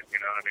wasn't, you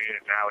know what I mean?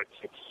 And now it's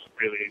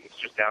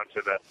just down to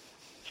the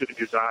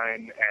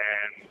design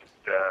and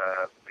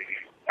the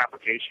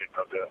application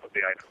of the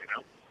item, you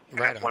know. And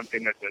right. That's one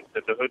thing that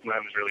the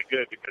Hoodlam is really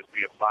good because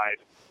we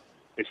applied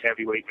this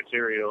heavyweight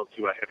material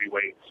to a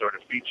heavyweight sort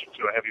of feature,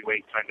 to a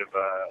heavyweight kind of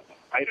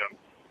item,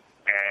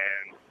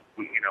 and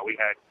we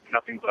had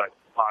nothing but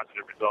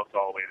positive results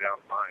all the way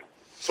down the line.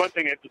 It's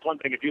one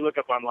thing if you look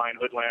up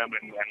online Hoodlam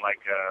and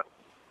like.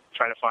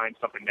 Try to find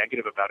something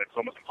negative about it, it's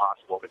almost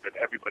impossible because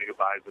everybody who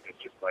buys it is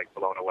just like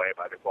blown away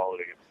by the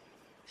quality.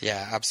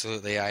 Yeah,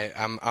 absolutely.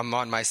 I'm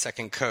on my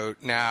second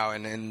coat now,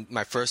 and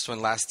my first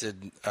one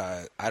lasted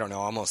I don't know,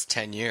 almost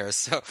 10 years.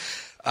 So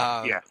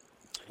I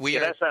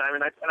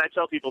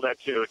tell people that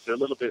too. It's a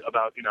little bit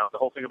about, you know, the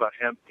whole thing about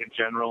hemp in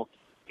general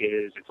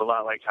is it's a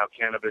lot like how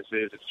cannabis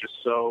is. It's just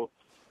so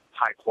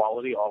high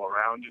quality all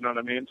around, you know what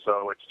I mean?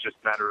 So it's just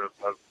a matter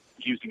of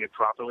using it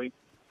properly.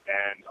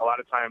 And a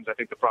lot of times I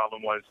think the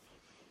problem was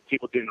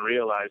people didn't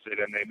realize it,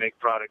 and they make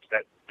products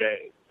that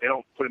they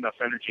don't put enough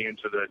energy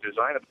into the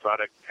design of the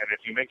product. And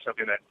if you make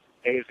something that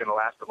A, is going to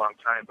last a long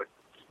time, but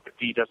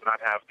B, does not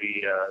have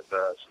the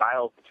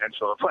style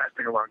potential of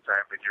lasting a long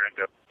time, then you're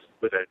end up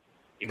with a,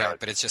 right,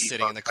 but it's just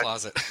sitting in the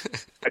closet.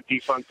 A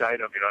defunct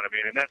item, you know what I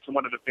mean? And that's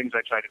one of the things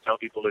I try to tell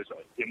people is,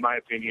 in my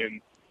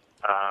opinion,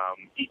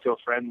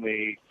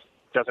 eco-friendly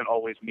doesn't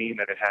always mean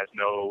that it has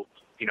no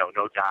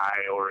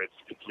dye or it's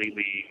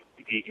completely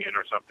vegan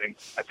or something.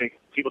 I think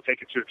people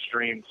take it to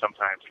extremes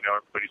sometimes.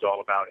 Everybody's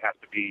all about it has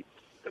to be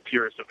the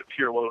purest of the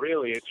pure. Well,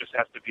 really, it just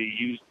has to be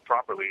used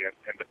properly.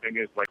 And the thing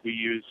is, like, we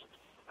use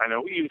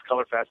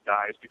color fast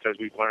dyes because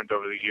we've learned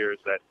over the years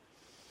that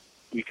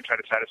we can try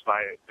to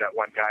satisfy that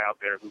one guy out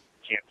there who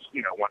can't,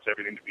 wants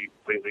everything to be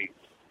completely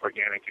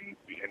organic and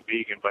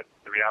vegan. But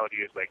the reality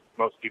is, like,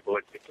 most people,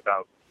 it's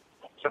about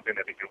something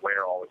that they can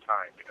wear all the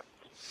time,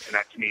 And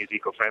that, to me, is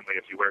eco-friendly.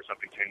 If you wear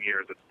something 10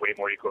 years, it's way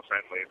more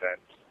eco-friendly than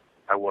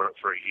I wore it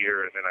for a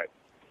year and then I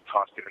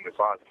tossed it in the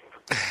closet.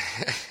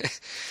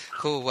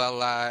 Cool.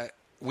 Well,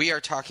 we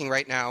are talking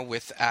right now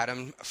with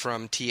Adam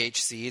from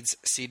TH Seeds,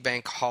 Seed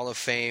Bank Hall of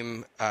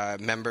Fame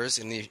members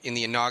in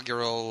the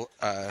inaugural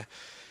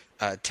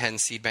 10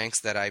 seed banks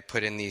that I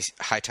put in the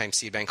High Times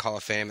Seed Bank Hall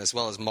of Fame, as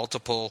well as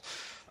multiple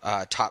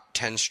top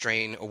 10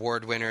 strain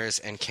award winners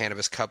and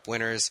Cannabis Cup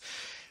winners.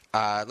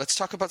 Let's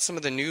talk about some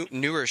of the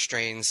newer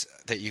strains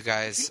that you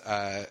guys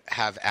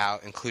have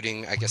out,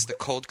 including, I guess, the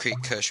Cold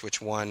Creek Kush, which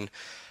won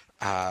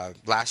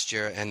last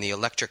year, and the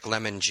Electric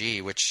Lemon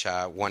G, which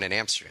won in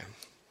Amsterdam.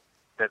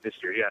 This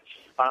year, yeah.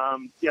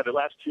 The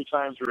last 2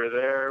 times we were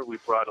there, we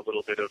brought a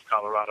little bit of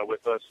Colorado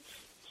with us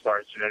as far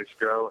as genetics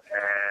go,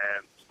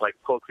 and like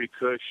Cold Creek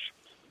Kush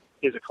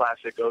is a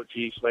classic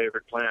OG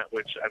flavored plant,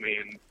 which, I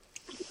mean,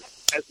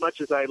 as much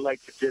as I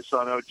like to diss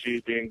on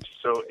OG being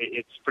so,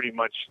 it's pretty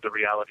much the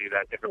reality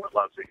that everyone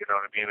loves it, you know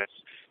what I mean?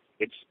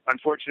 It's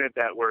unfortunate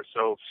that we're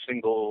so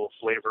single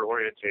flavor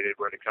orientated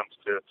when it comes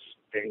to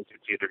things.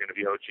 It's either going to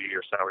be OG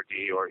or Sour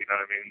D or, you know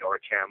what I mean, or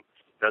Chem.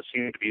 Does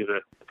seem to be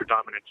the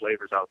predominant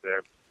flavors out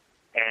there.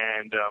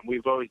 And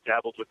we've always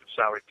dabbled with the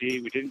Sour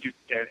D. We didn't do,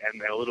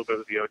 and a little bit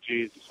of the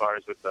OGs as far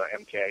as with the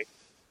MK,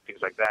 things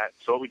like that.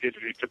 So what we did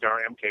is we took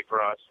our MK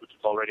cross, which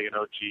is already an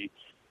OG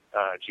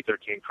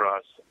G13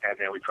 cross, and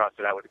then we crossed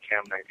it out with a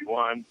Chem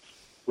 91,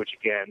 which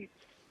again,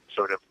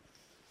 sort of,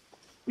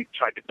 we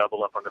tried to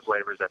double up on the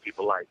flavors that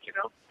people like,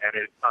 And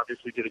it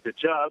obviously did a good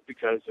job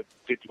because it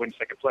did win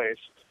second place.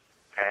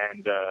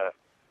 And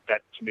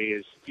that, to me,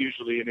 is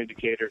usually an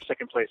indicator.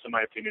 Second place, in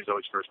my opinion, is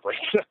always first place.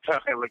 That's how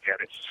I look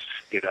at it,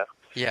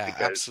 Yeah,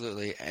 because,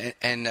 absolutely.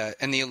 And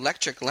the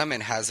Electric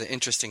Lemon has an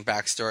interesting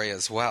backstory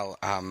as well.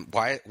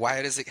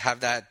 Why does it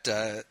have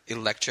that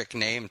electric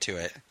name to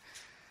it?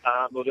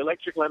 Well, the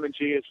Electric Lemon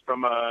G is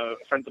from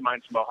friends of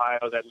mine from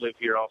Ohio that live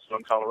here also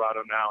in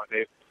Colorado now,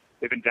 and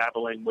they've been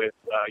dabbling with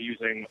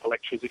using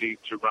electricity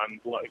to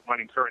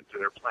running current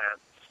through their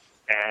plants.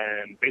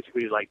 And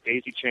basically, like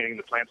daisy chaining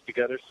the plants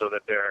together so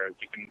that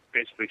you can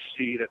basically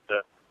see that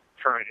the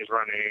current is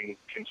running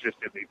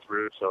consistently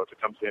through. So if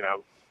it comes in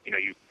out,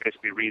 you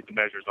basically read the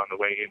measures on the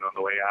way in, on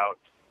the way out,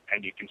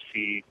 and you can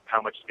see how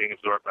much is being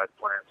absorbed by the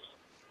plants.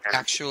 And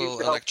Actual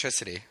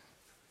electricity.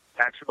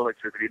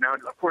 Now,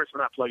 of course,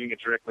 we're not plugging it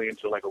directly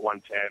into like a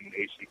 110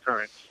 AC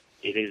current.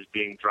 It is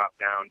being dropped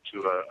down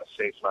to a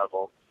safe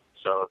level.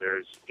 So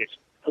it's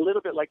a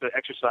little bit like the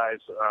exercise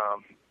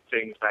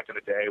things back in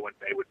the day when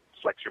they would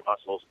flex your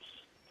muscles.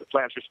 The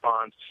plants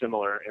respond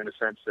similar in the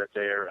sense that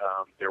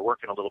they're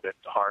working a little bit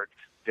hard.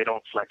 They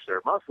don't flex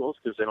their muscles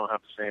because they don't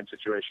have the same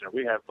situation that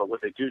we have. But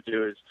what they do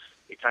is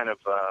it kind of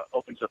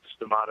opens up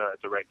the stomata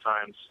at the right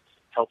times,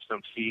 helps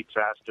them feed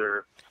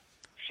faster,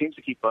 seems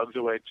to keep bugs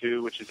away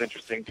too, which is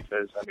interesting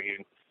because, I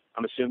mean,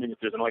 I'm assuming if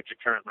there's an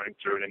electric current running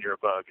through it and you're a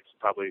bug, it's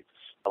probably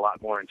a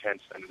lot more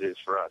intense than it is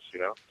for us,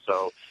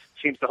 So it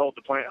seems to hold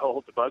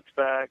the bugs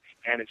back,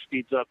 and it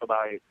speeds up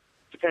by,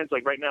 depends,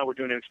 like right now we're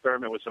doing an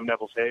experiment with some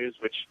Neville's Haze,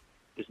 which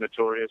is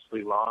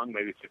notoriously long,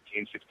 maybe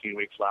 15,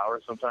 16-week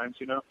flower sometimes,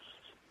 And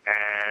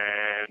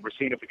we're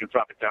seeing if we can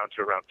drop it down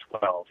to around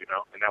 12,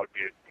 And that would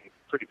be a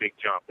pretty big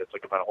jump. That's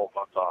like about a whole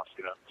month off,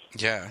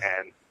 Yeah.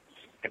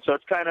 And so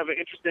it's kind of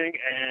interesting,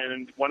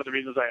 and one of the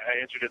reasons I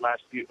answered it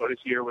this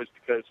year was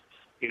because,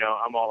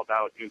 I'm all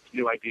about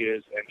new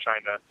ideas and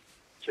trying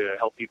to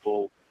help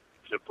people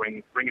to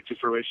bring it to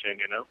fruition,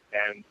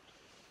 And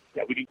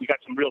yeah, we got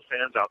some real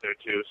fans out there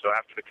too. So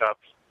after the Cup,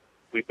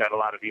 we've got a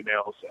lot of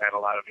emails and a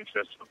lot of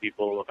interest from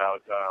people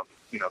about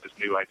this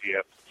new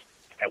idea.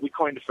 And we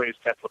coined the phrase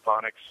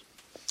Teslaponics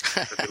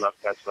because we love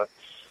Tesla.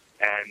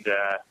 And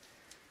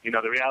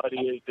the reality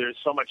is there's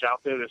so much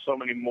out there. There's so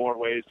many more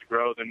ways to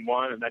grow than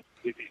one, and that's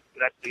the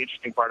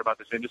interesting part about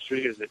this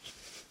industry is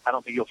I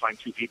don't think you'll find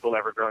 2 people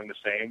ever growing the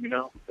same.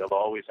 They'll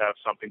always have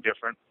something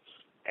different,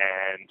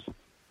 and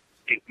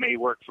it may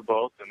work for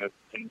both in the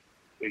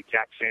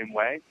exact same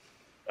way.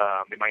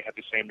 They might have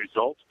the same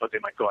results, but they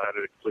might go at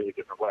it a completely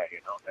different way.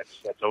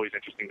 That's always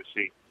interesting to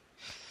see.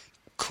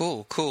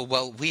 Cool.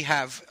 Well, we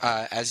have,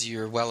 as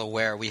you're well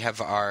aware, we have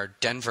our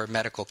Denver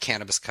Medical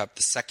Cannabis Cup,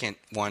 the second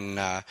one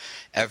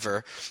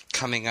ever,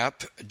 coming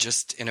up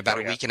just in about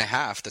a week and a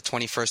half, the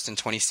 21st and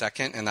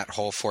 22nd, and that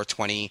whole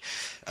 420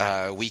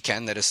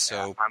 weekend that is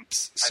so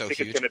huge.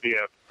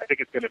 I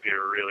think it's going to be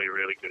a really,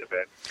 really good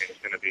event. I mean, it's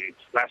going to be.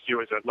 Last year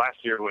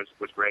was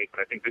great,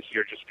 but I think this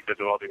year, just because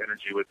of all the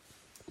energy with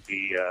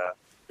the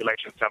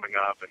elections coming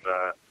up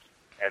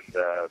and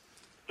the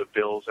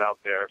bills out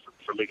there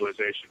for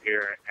legalization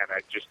here, and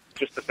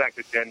just the fact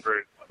that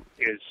Denver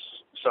is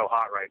so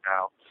hot right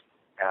now,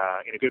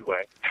 in a good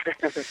way,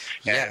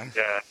 and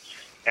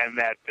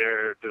that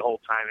the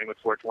whole timing with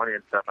 420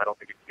 and stuff, I don't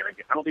think you're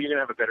gonna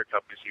have a better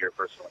cup this year,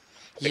 personally.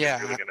 I think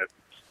it's really gonna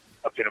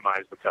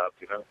epitomize the cup,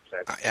 you know.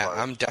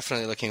 I'm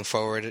definitely looking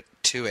forward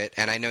to it,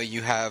 and I know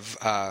you have,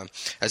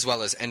 as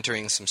well as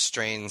entering some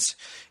strains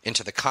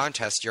into the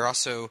contest, you're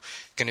also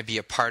going to be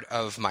a part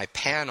of my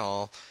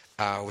panel.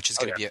 Which is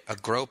going to be a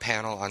grow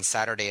panel on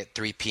Saturday at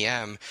 3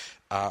 p.m.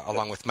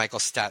 Along with Michael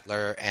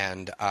Statler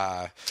and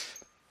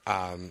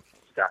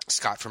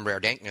Scott from Rare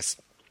Dankness.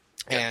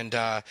 And,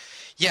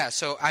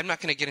 so I'm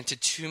not going to get into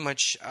too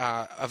much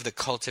of the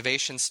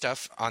cultivation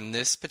stuff on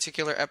this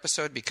particular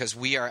episode because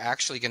we are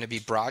actually going to be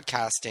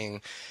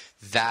broadcasting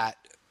that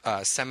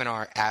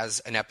seminar as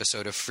an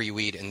episode of Free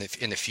Weed in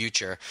the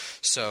future.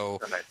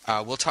 So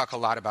we'll talk a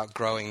lot about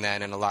growing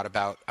then and a lot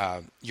about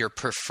your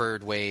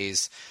preferred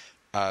ways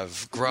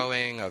of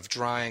growing, of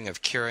drying,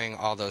 of curing,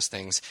 all those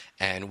things,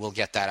 and we'll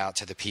get that out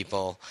to the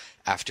people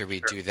after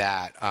we do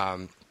that.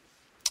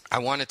 I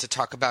wanted to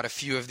talk about a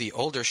few of the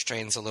older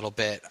strains a little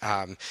bit,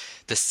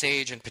 the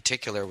Sage in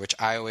particular, which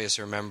I always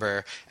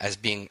remember as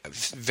being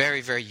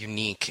very, very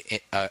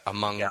unique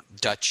among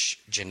Dutch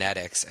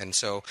genetics. And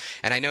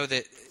I know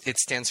that it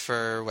stands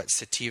for,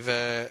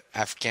 Sativa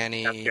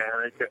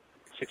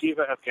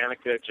Sativa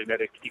Afghanica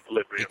Genetic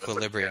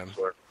Equilibrium.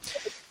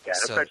 Yeah,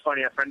 that's quite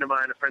funny. A friend of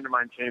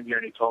mine came here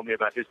and he told me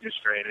about his new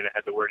strain, and it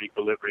had the word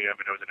equilibrium,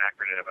 and it was an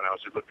acronym, and I was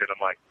just looking at him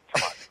like,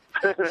 come on.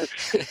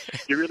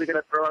 You're really going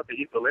to throw out the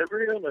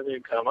equilibrium? I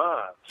mean, come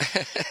on.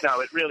 No,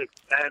 it really,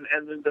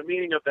 and the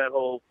meaning of that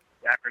whole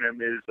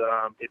acronym is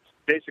it's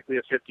basically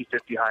a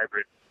 50-50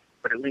 hybrid,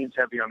 but it leans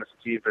heavy on the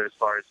sativa as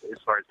far as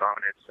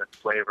dominance and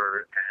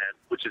flavor, and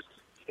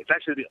it's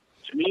actually,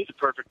 to me, the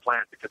perfect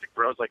plant because it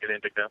grows like an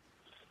indica.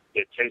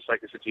 It tastes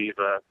like a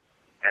sativa,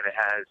 and it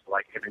has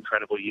like an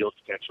incredible yield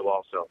potential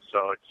also.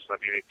 So it's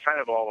kind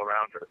of all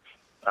around her.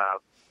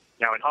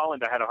 Now in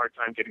Holland, I had a hard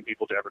time getting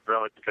people to ever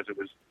grow it because it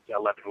was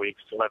 11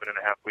 and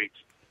a half weeks.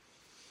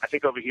 I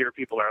think over here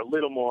people are a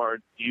little more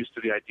used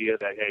to the idea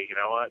that, hey, you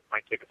know what, it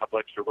might take a couple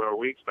extra more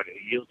weeks, but it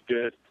yields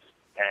good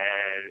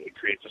and it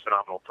creates a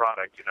phenomenal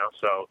product, you know.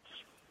 So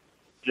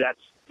that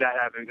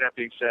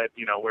being said,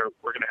 you know, we're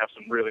going to have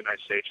some really nice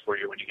sage for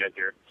you when you get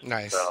here.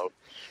 Nice.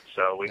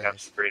 So we have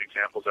some great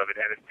examples of it,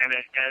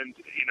 and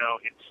you know,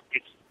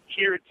 it's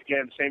here. It's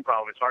again the same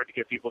problem. It's hard to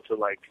get people to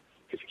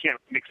because you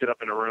can't mix it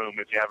up in a room.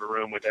 If you have a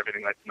room with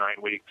everything that's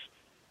 9 weeks,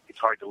 it's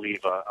hard to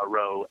leave a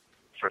row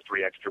for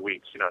 3 extra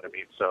weeks. You know what I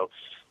mean? So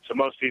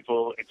most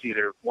people, it's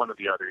either one or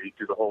the other. You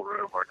do the whole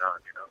room or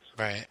none. You know. So.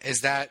 Right.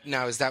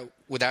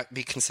 Would that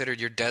be considered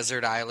your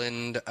desert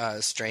island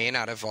strain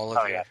out of all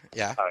of your?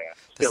 Yeah. Oh yeah.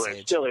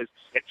 Still is.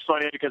 It's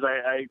funny because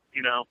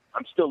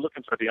I'm still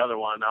looking for the other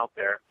one out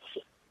there,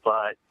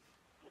 but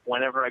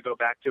whenever I go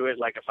back to it,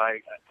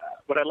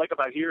 what I like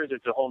about here is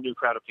it's a whole new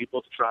crowd of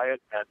people to try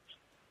it. And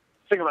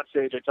the thing about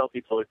sage, I tell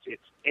people,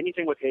 it's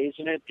anything with haze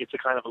in it. It's a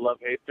kind of a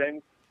love-hate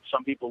thing.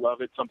 Some people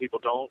love it, some people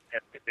don't,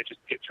 and they just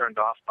get turned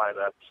off by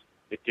the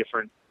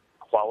different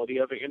quality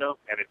of it, you know.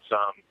 And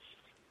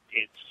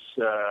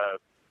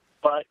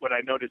but what I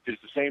noticed is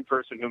the same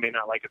person who may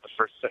not like it the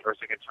first or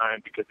second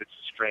time because it's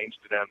strange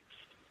to them,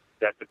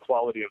 that the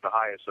quality of the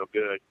high is so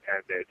good,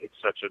 and it's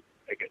such it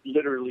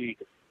literally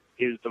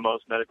is the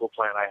most medical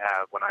plant I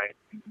have. When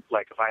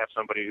if I have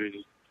somebody who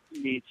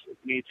needs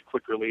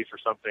quick relief or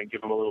something,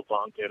 give them a little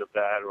bunk out of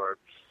that, or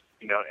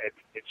you know,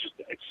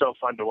 it's so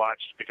fun to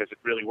watch because it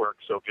really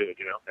works so good,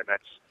 you know, and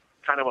that's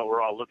kind of what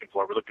we're all looking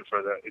for. We're looking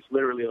for it's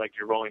literally like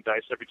you're rolling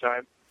dice every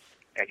time,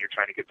 and you're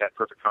trying to get that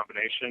perfect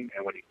combination,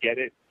 and when you get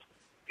it,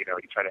 you know,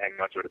 you try to hang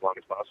on to it as long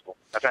as possible.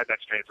 I've had that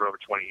strain for over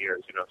 20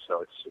 years, you know,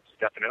 so it's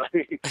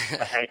definitely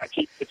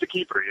it's a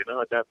keeper, you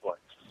know, at that point.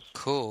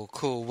 Cool.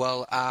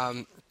 Well,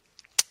 I'm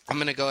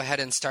going to go ahead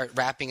and start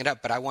wrapping it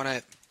up, but I want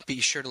to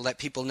be sure to let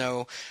people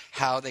know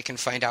how they can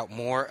find out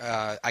more.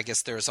 I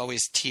guess there's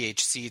always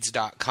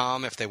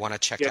thseeds.com if they want to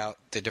check out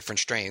the different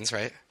strains,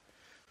 right?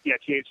 Yeah,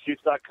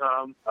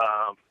 thseeds.com.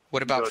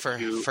 What about for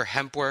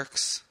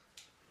HempWorks?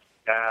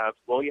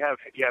 Well, you have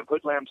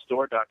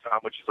hoodlambstore.com,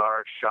 which is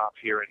our shop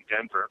here in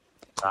Denver.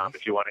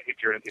 If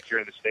you're in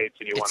the States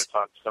and you want to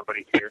talk to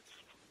somebody here,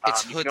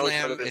 it's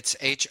Hoodlamb. It's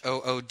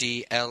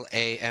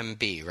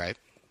HOODLAMB, right?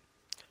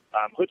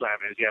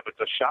 Hoodlamb is, but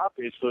the shop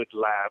is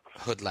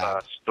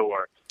Hoodlab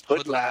Store.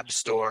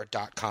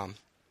 Hoodlabstore.com.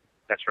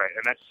 That's right,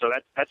 and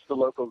that's the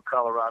local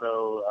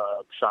Colorado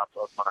shop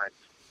of mine.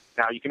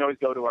 Now you can always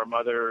go to our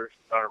mother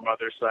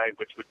site,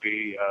 which would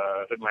be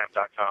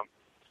hoodlamb.com,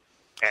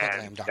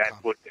 and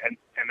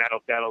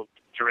that'll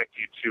direct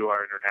you to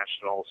our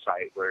international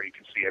site where you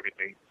can see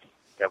everything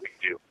that we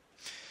do.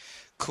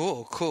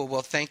 Cool.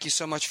 Well, thank you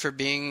so much for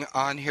being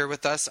on here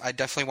with us. I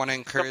definitely want to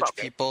encourage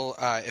people,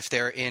 if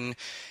they're in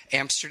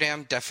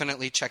Amsterdam,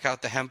 definitely check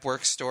out the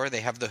Hempworks store.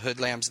 They have the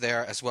Hoodlams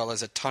there, as well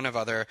as a ton of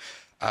other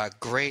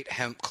great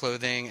hemp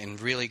clothing and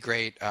really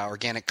great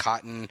organic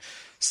cotton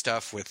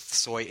stuff with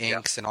soy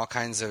inks and all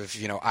kinds of,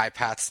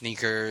 iPath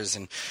sneakers,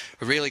 and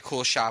a really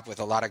cool shop with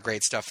a lot of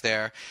great stuff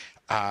there.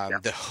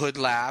 The Hood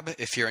Lab,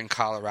 if you're in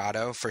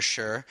Colorado, for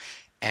sure.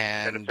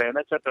 And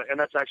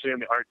that's actually in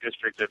the art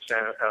district of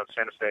Santa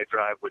Fe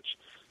Drive, which,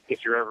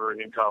 if you're ever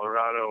in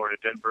Colorado or in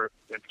Denver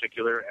in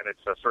particular, and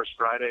it's the first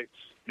Friday,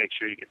 make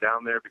sure you get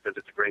down there because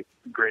it's a great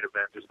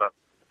event. There's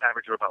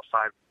average of about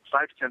 5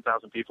 to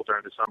 10,000 people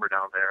during the summer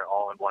down there,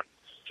 all in one,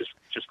 just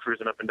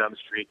cruising up and down the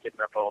street, hitting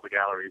up all the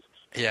galleries.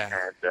 Yeah,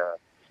 and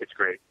it's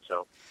great.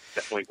 So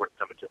definitely worth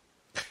coming to.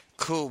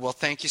 Cool. Well,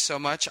 thank you so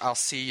much. I'll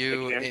see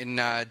you in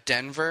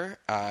Denver,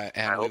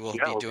 and we will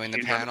be doing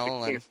the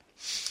panel. And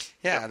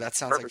yeah, that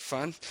sounds like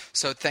fun.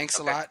 So thanks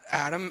a lot,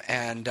 Adam,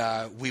 and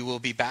we will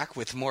be back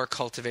with more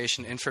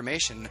cultivation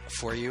information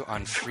for you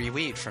on Free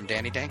Weed from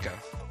Danny Danko.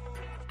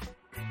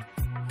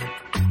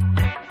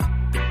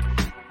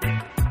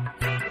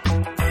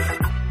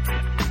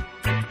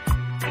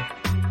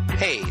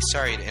 Hey,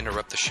 sorry to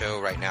interrupt the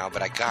show right now,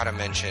 but I gotta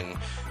mention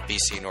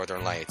BC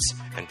Northern Lights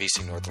and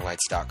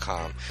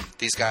BCNorthernLights.com.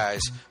 These guys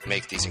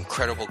make these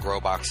incredible grow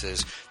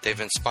boxes. They've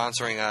been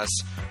sponsoring us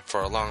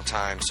for a long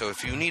time, so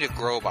if you need a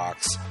grow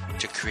box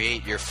to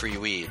create your free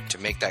weed, to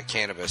make that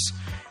cannabis,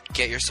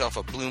 get yourself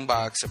a bloom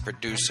box, a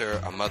producer,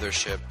 a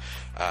mothership.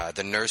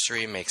 The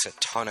nursery makes a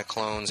ton of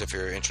clones if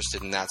you're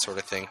interested in that sort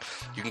of thing.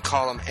 You can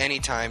call them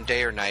anytime,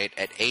 day or night,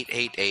 at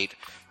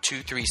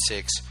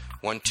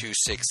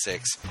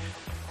 888-236-1266.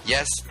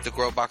 Yes, the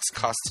grow box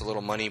costs a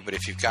little money, but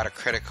if you've got a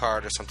credit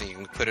card or something you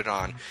can put it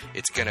on,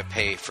 it's going to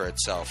pay for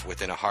itself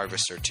within a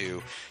harvest or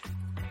two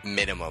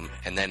minimum.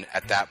 And then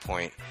at that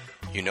point,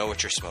 you know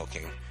what you're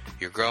smoking.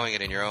 You're growing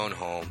it in your own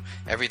home.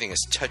 Everything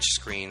is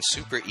touchscreen,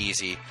 super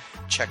easy.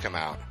 Check them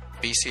out.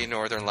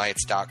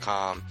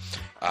 BCNorthernLights.com.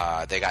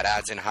 They got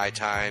ads in High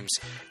Times.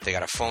 They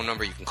got a phone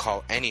number you can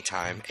call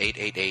anytime,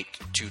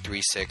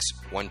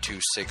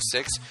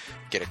 888-236-1266.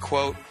 Get a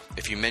quote.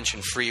 If you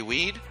mention free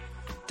weed,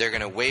 they're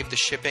going to waive the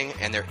shipping,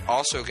 and they're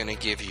also going to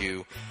give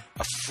you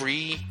a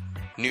free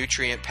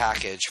nutrient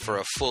package for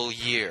a full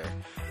year.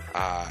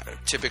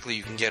 Typically,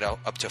 you can get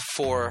up to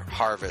 4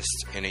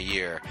 harvests in a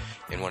year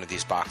in one of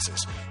these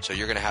boxes. So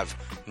you're going to have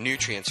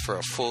nutrients for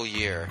a full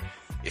year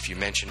if you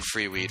mention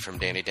free weed from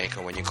Danny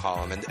Danko when you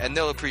call them. And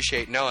they'll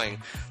appreciate knowing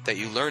that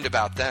you learned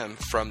about them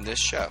from this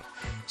show.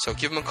 So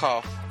give them a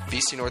call,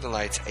 BC Northern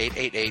Lights,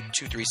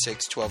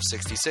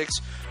 888-236-1266,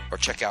 or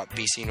check out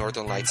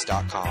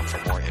BCNorthernLights.com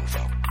for more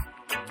info.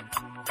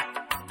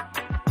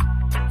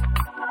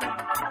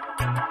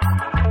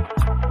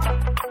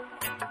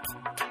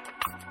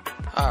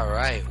 All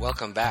right,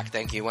 welcome back.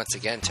 Thank you once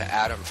again to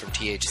Adam from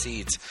TH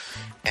Seeds.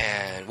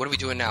 And what are we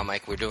doing now,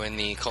 Mike? We're doing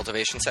the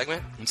cultivation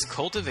segment? It's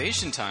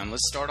cultivation time.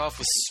 Let's start off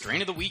with Strain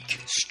of the Week.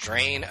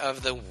 Strain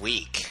of the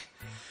Week.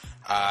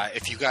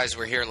 If you guys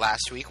were here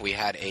last week, we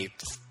had a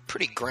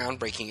pretty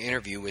groundbreaking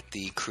interview with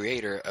the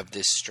creator of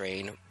this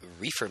strain,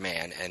 Reefer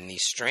Man. And the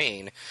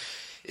strain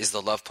is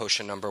the Love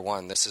Potion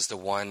 #1. This is the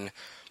one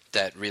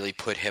that really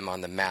put him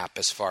on the map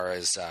as far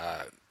as,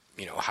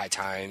 High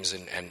Times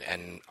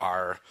and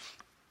our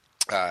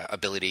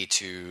ability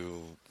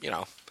to,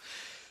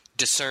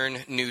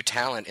 discern new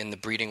talent in the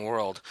breeding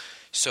world.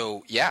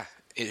 So,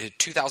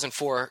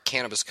 2004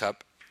 Cannabis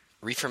Cup,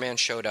 Reefer Man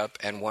showed up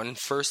and won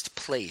first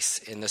place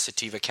in the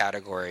sativa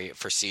category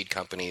for seed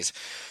companies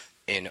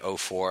in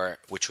 2004,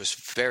 which was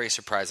very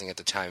surprising at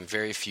the time.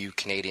 Very few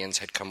Canadians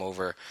had come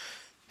over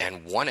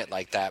and won it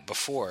like that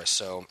before.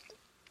 So,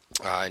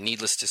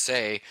 needless to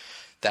say,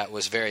 that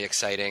was very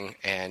exciting,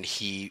 and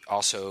he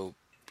also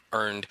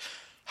earned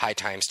High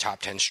Times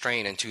Top 10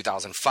 strain in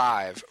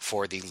 2005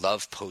 for the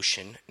Love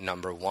Potion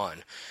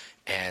 #1.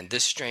 And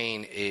this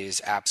strain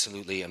is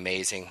absolutely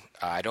amazing.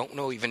 I don't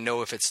even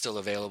know if it's still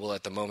available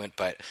at the moment,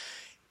 but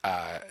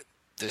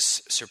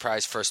this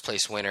surprise first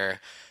place winner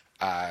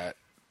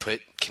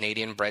put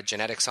Canadian bred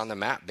genetics on the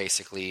map,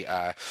 basically.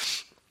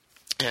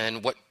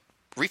 And what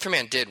Reefer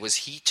Man did was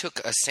he took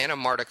a Santa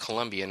Marta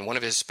Colombian. One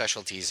of his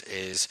specialties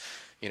is,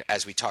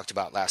 as we talked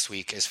about last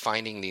week, is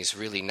finding these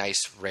really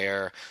nice,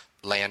 rare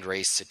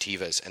land-raised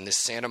sativas, and this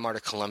Santa Marta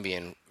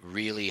Colombian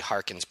really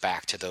harkens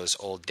back to those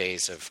old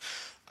days of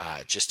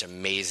just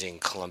amazing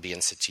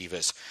Colombian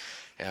sativas.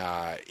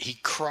 He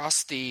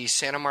crossed the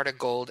Santa Marta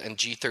Gold and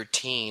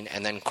G13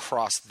 and then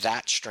crossed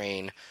that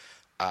strain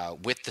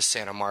with the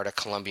Santa Marta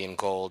Colombian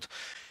Gold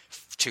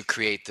to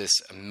create this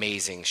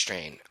amazing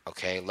strain.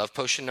 Okay, Love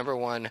Potion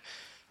 #1,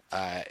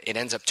 it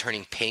ends up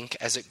turning pink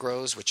as it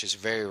grows, which is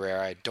very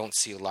rare. I don't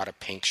see a lot of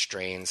pink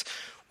strains.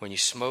 When you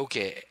smoke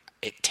it,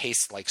 it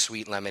tastes like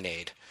sweet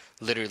lemonade.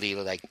 literally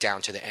like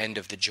down to the end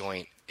of the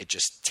joint. It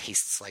just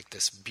tastes like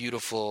this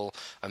beautiful,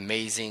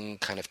 amazing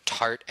kind of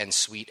tart and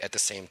sweet at the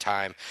same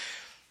time.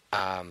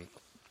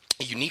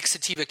 Unique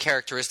sativa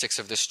characteristics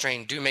of this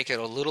strain do make it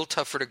a little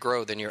tougher to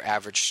grow than your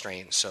average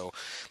strain. So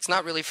it's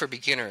not really for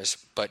beginners,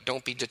 but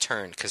don't be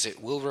deterred, because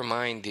it will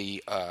remind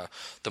the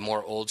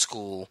more old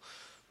school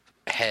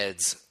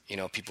heads,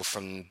 people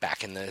from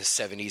back in the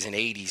 70s and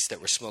 80s that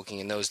were smoking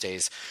in those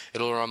days.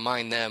 It'll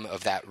remind them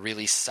of that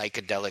really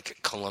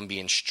psychedelic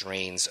Colombian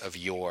strains of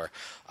yore,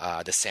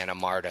 the Santa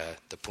Marta,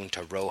 the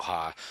Punta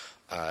Roja,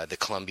 the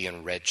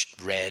Colombian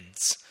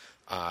Reds.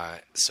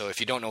 So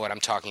if you don't know what I'm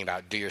talking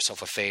about, do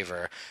yourself a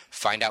favor.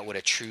 Find out what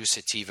a true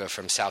sativa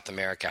from South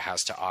America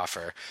has to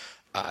offer.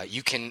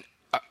 You can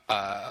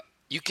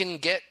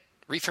get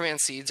Reeferman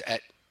seeds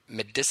at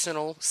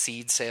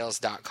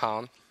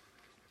medicinalseedsales.com.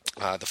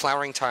 The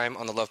flowering time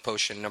on the Love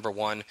Potion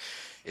 #1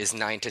 is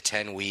 9 to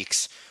 10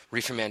 weeks.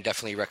 Reeferman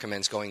definitely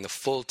recommends going the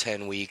full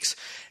 10 weeks.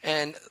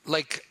 And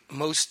like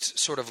most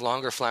sort of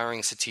longer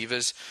flowering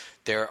sativas,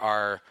 there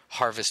are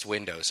harvest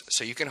windows.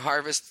 So you can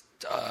harvest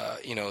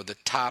the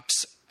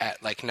tops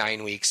at like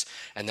 9 weeks,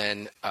 and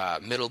then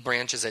middle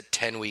branches at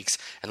 10 weeks,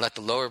 and let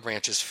the lower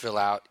branches fill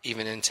out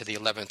even into the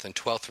 11th and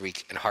 12th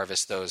week, and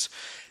harvest those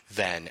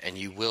then. And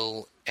you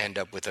will end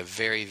up with a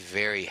very,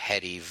 very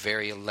heady,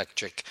 very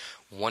electric,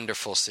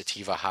 wonderful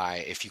sativa high.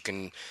 If you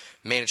can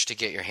manage to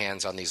get your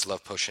hands on these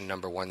Love Potion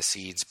 #1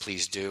 seeds,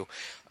 please do.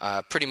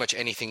 Pretty much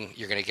anything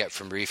you're going to get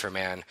from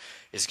Reeferman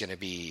is going to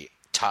be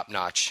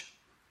top-notch,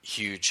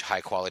 huge,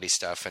 high-quality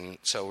stuff. And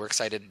so we're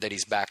excited that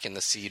he's back in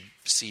the seed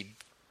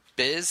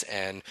biz,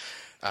 and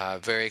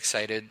very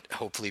excited.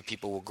 Hopefully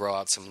people will grow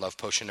out some Love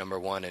Potion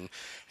 #1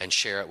 and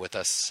share it with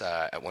us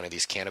at one of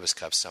these cannabis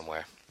cups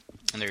somewhere.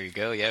 And there you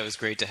go. Yeah, it was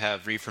great to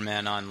have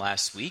Reeferman on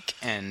last week.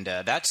 And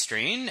that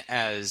strain,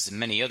 as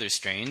many other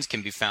strains,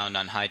 can be found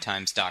on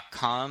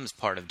hightimes.com as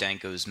part of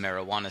Danko's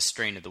Marijuana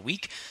Strain of the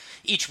Week.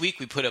 Each week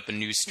we put up a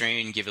new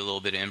strain, give it a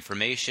little bit of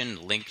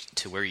information, link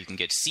to where you can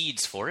get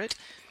seeds for it.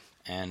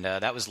 And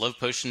that was Love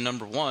Potion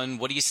 #1.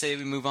 What do you say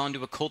we move on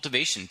to a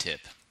cultivation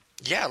tip?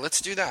 Yeah,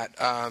 let's do that.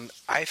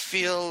 I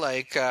feel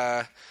like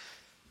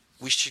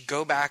we should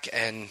go back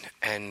and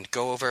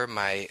go over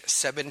my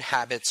 7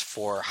 habits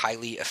for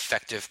highly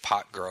effective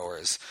pot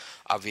growers.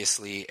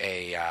 Obviously,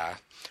 a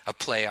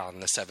play on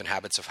the 7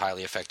 habits of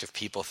highly effective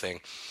people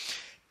thing.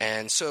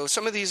 And so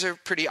some of these are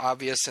pretty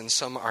obvious and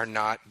some are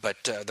not,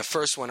 but the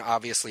first one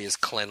obviously is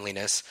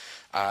cleanliness.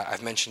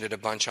 I've mentioned it a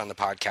bunch on the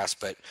podcast,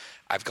 but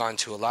I've gone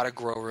to a lot of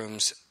grow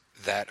rooms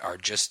that are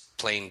just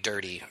plain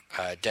dirty.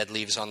 Dead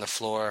leaves on the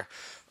floor,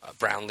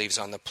 brown leaves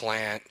on the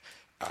plant,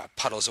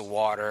 puddles of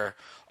water.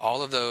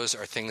 All of those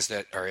are things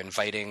that are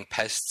inviting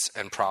pests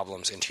and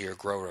problems into your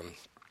grow room.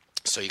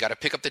 So you got to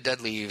pick up the dead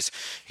leaves.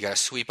 You got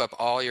to sweep up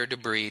all your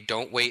debris.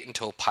 Don't wait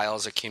until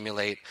piles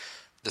accumulate.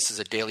 This is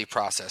a daily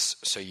process.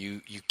 So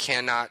you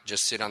cannot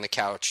just sit on the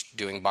couch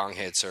doing bong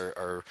hits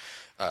or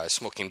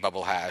smoking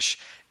bubble hash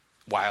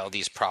while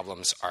these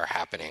problems are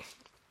happening.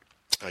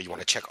 You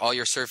want to check all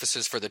your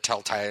surfaces for the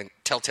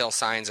telltale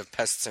signs of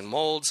pests and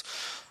molds.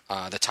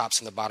 The tops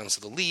and the bottoms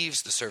of the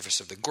leaves, the surface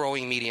of the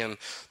growing medium,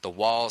 the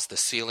walls, the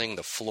ceiling,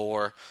 the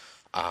floor.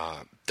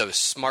 Those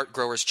smart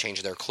growers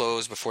change their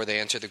clothes before they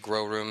enter the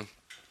grow room.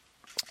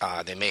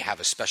 They may have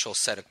a special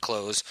set of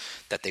clothes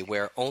that they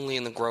wear only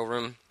in the grow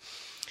room.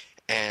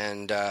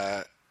 And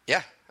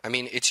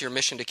it's your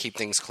mission to keep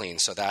things clean.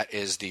 So that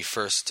is the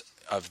first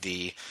of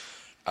the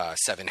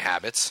 7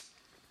 habits.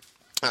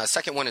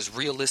 Second one is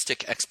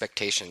realistic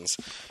expectations.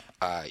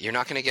 You're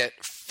not going to get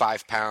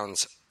 5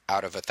 pounds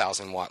out of a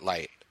 1,000-watt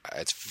light.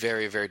 It's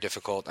very, very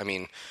difficult. I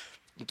mean,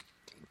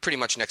 pretty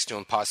much next to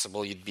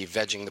impossible. You'd be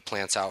vegging the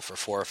plants out for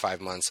 4 or 5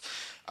 months.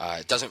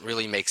 It doesn't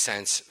really make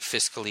sense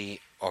fiscally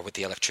or with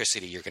the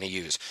electricity you're going to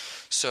use.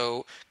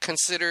 So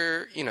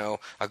consider,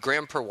 a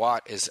gram per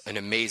watt is an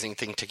amazing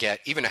thing to get.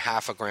 Even a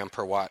half a gram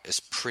per watt is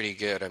pretty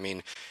good. I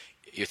mean,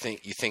 you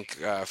think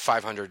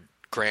 500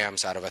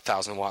 grams out of a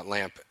 1,000-watt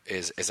lamp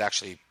is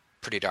actually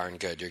pretty darn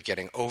good. You're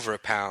getting over a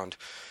pound,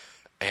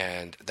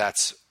 and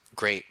that's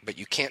great. But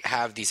you can't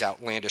have these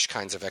outlandish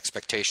kinds of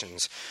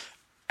expectations,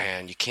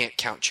 and you can't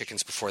count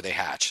chickens before they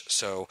hatch.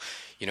 So,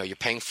 you're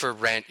paying for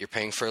rent, you're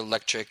paying for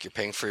electric, you're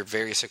paying for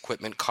various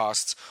equipment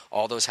costs.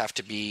 All those have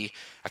to be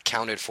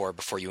accounted for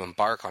before you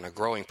embark on a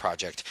growing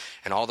project.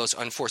 And all those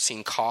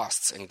unforeseen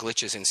costs and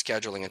glitches in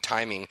scheduling and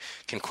timing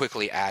can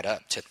quickly add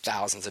up to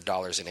thousands of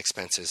dollars in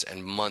expenses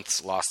and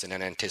months lost in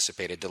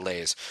unanticipated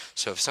delays.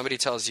 So if somebody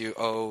tells you,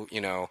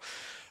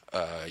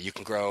 you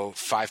can grow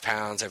 5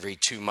 pounds every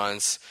 2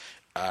 months,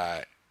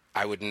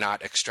 I would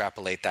not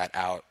extrapolate that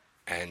out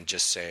and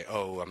just say,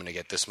 I'm going to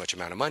get this much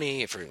amount of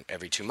money for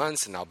every 2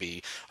 months and I'll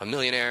be a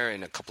millionaire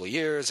in a couple of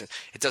years.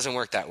 It doesn't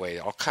work that way.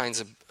 All kinds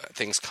of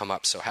things come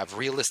up. So have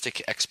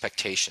realistic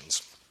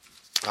expectations.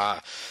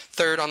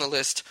 Third on the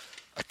list,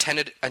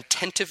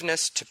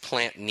 attentiveness to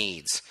plant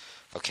needs.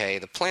 Okay,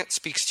 the plant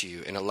speaks to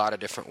you in a lot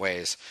of different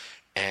ways.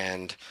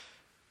 And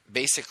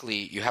basically,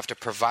 you have to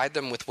provide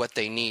them with what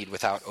they need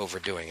without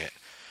overdoing it.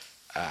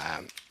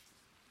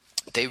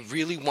 they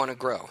really want to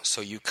grow.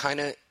 So you kind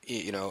of,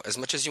 as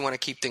much as you want to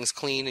keep things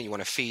clean and you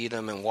want to feed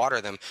them and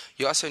water them,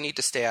 you also need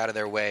to stay out of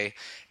their way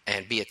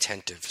and be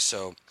attentive.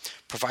 So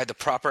provide the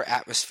proper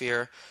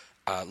atmosphere,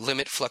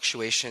 limit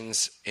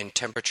fluctuations in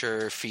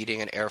temperature,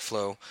 feeding, and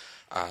airflow,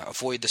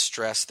 avoid the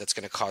stress that's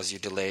going to cause you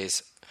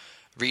delays.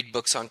 Read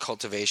books on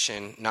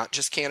cultivation, not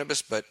just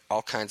cannabis, but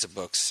all kinds of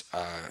books,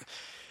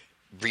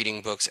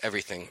 breeding books,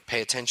 everything.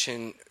 Pay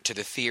attention to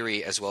the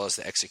theory as well as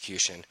the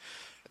execution.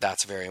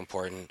 That's very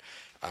important.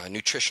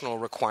 Nutritional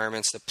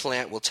requirements. The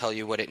plant will tell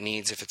you what it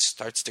needs. If it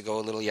starts to go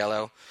a little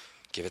yellow,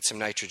 give it some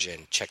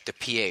nitrogen. Check the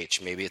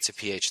pH. Maybe it's a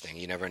pH thing.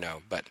 You never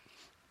know. But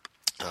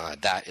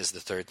that is the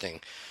third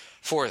thing.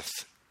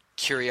 Fourth,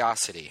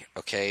 curiosity.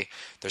 Okay?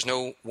 There's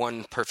no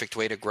one perfect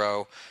way to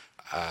grow.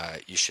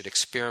 You should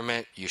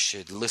experiment. You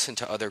should listen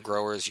to other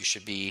growers. You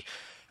should be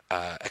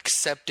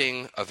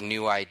accepting of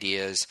new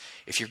ideas.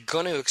 If you're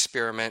going to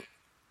experiment,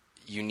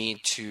 you need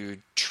to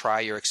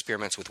try your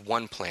experiments with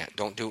one plant.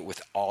 Don't do it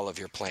with all of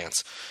your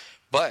plants.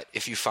 But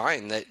if you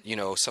find that,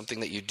 something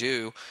that you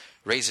do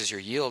raises your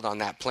yield on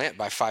that plant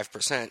by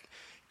 5%,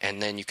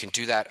 and then you can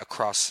do that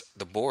across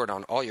the board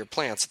on all your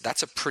plants,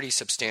 that's a pretty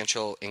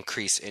substantial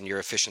increase in your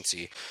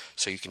efficiency.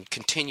 So you can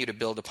continue to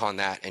build upon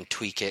that and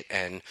tweak it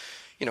and,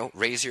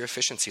 raise your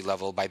efficiency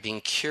level by being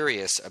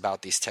curious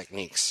about these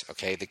techniques.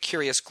 Okay, the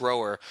curious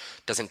grower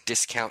doesn't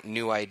discount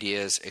new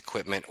ideas,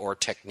 equipment, or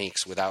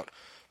techniques without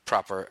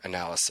proper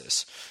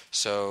analysis.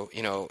 So,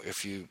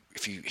 if you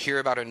hear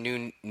about a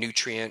new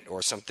nutrient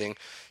or something,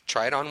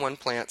 try it on one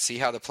plant, see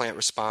how the plant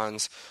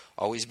responds.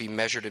 Always be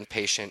measured and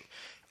patient,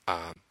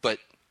 but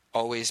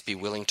always be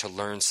willing to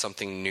learn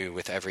something new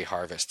with every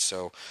harvest.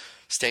 So,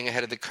 staying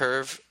ahead of the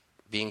curve,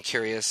 being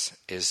curious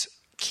is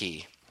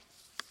key.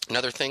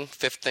 Another thing,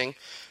 fifth thing,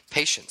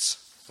 patience.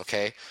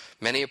 Okay,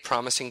 many a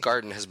promising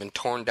garden has been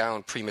torn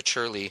down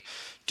prematurely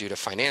due to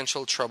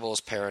financial troubles,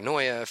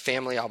 paranoia,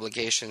 family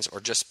obligations, or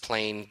just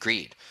plain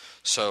greed.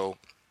 So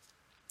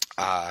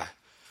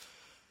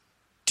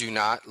do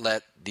not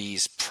let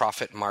these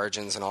profit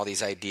margins and all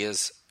these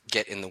ideas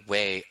get in the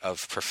way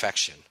of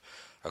perfection.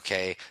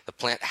 Okay, the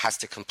plant has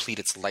to complete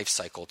its life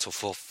cycle to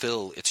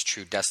fulfill its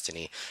true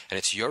destiny, and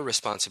it's your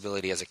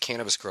responsibility as a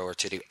cannabis grower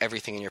to do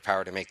everything in your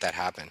power to make that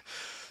happen.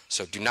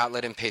 So do not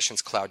let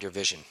impatience cloud your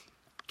vision.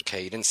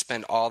 Okay, you didn't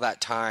spend all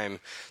that time,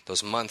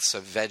 those months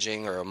of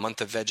vegging or a month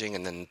of vegging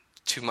and then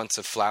 2 months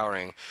of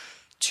flowering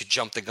to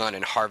jump the gun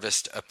and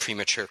harvest a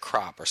premature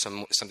crop or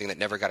something that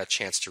never got a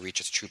chance to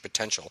reach its true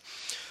potential.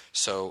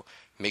 So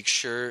make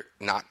sure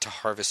not to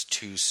harvest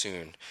too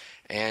soon.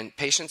 And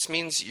patience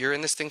means you're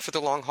in this thing for the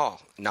long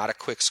haul, not a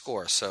quick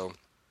score. So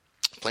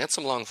plant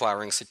some long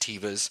flowering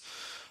sativas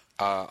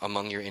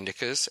among your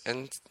indicas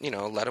and,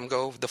 let them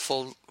go the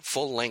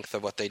full length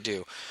of what they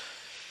do.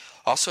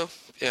 Also,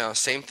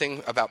 same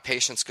thing about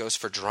patience goes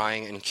for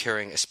drying and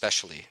curing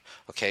especially.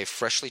 Okay,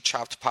 freshly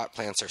chopped pot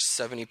plants are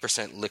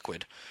 70%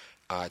 liquid.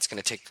 It's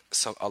going to take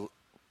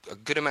a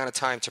good amount of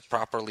time to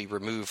properly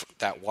remove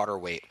that water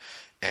weight.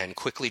 And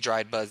quickly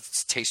dried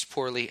buds taste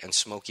poorly and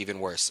smoke even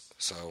worse.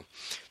 So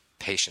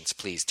patience,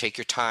 please. Take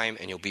your time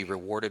and you'll be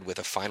rewarded with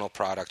a final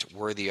product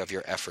worthy of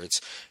your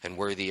efforts and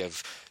worthy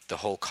of the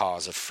whole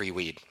cause of free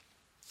weed.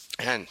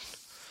 And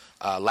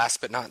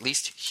last but not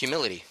least,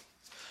 humility.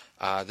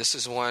 This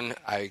is one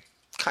I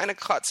kind of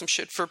caught some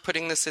shit for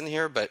putting this in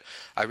here, but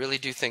I really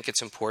do think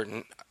it's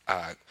important.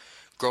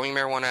 Growing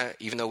marijuana,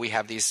 even though we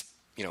have these,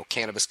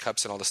 cannabis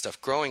cups and all this stuff,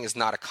 growing is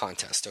not a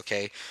contest,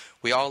 okay?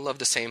 We all love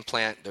the same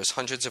plant. There's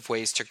hundreds of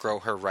ways to grow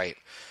her right.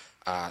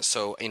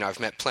 So, I've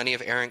met plenty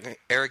of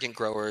arrogant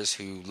growers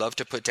who love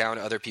to put down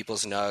other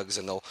people's nugs,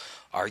 and they'll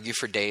argue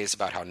for days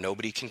about how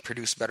nobody can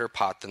produce better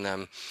pot than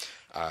them.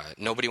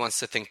 Nobody wants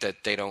to think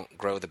that they don't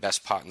grow the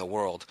best pot in the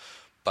world,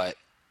 but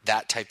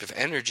that type of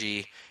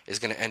energy is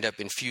going to end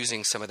up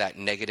infusing some of that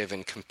negative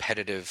and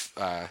competitive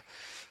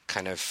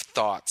kind of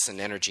thoughts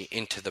and energy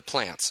into the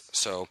plants.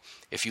 So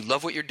if you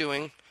love what you're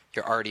doing,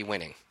 you're already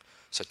winning.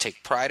 So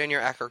take pride in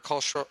your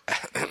agricultural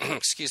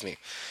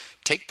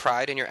take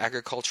pride in your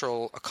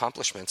agricultural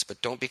accomplishments,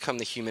 but don't become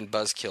the human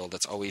buzzkill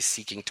that's always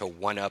seeking to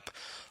one-up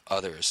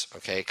others,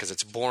 okay? Because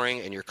it's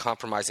boring and you're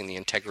compromising the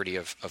integrity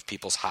of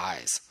people's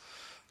highs.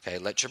 Okay,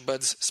 let your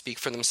buds speak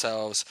for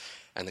themselves,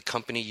 and the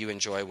company you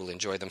enjoy will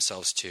enjoy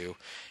themselves too.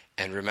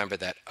 And remember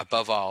that,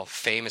 above all,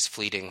 fame is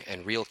fleeting,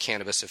 and real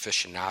cannabis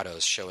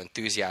aficionados show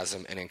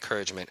enthusiasm and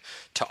encouragement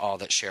to all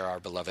that share our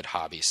beloved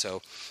hobby.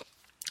 So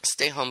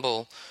stay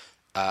humble.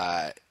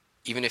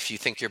 Even if you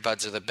think your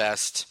buds are the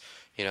best,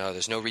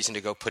 there's no reason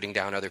to go putting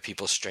down other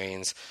people's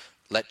strains.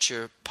 Let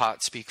your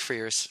pot speak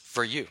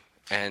for you.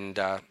 And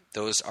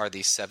those are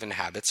the 7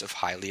 habits of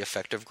highly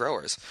effective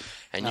growers.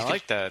 And I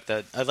like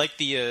that. I like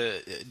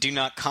the do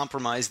not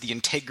compromise the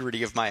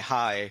integrity of my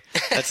high.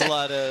 That's a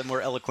lot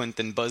more eloquent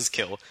than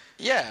buzzkill.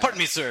 Yeah. Pardon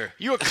me, sir.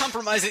 You are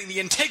compromising the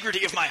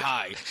integrity of my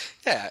high.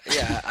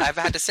 Yeah. I've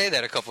had to say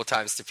that a couple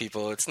times to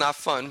people. It's not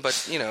fun,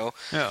 but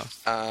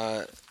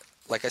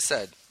like I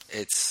said,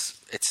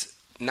 it's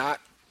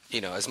not.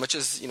 As much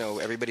as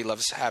everybody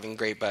loves having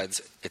great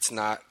buds, it's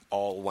not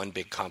all one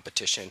big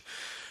competition.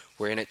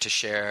 We're in it to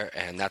share,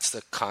 and that's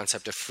the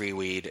concept of free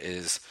weed,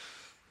 is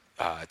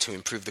to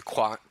improve the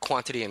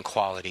quantity and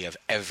quality of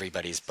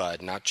everybody's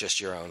bud, not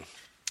just your own.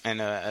 And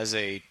as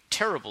a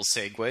terrible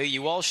segue,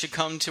 you all should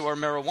come to our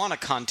marijuana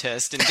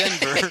contest in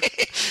Denver,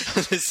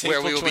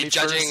 where we will be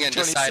judging and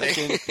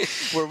deciding,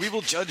 where we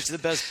will judge the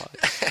best pod.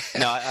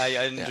 No, I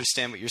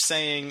understand what you're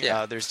saying.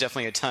 Yeah. There's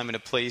definitely a time and a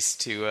place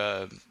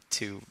to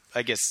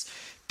I guess,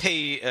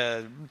 pay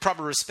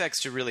proper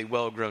respects to really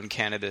well-grown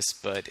cannabis,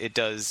 but it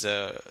does.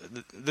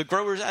 The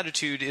grower's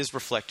attitude is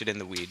reflected in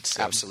the weed.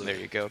 So absolutely.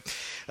 There you go.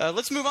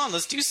 Let's move on.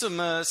 Let's do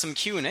some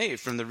Q&A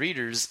from the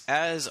readers.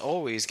 As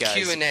always, guys.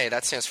 Q&A,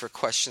 that stands for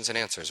questions and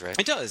answers, right?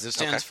 It does. It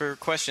stands for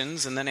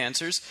questions and then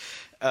answers.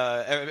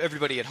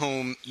 Everybody at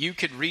home, you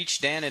could reach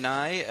Dan and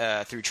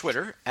I through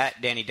Twitter,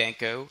 at Danny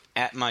Danko,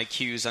 at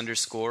MyQs_,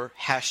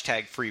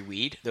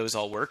 #freeweed. Those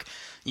all work.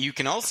 You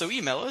can also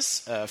email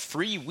us,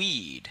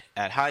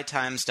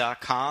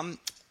 freeweed@hightimes.com,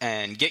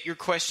 and get your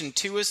question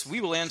to us.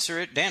 We will answer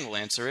it. Dan will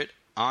answer it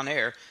on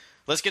air.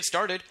 Let's get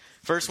started.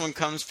 First one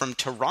comes from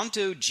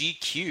Toronto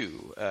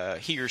GQ.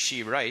 He or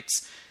she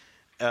writes,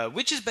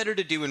 which is better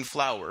to do in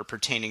flower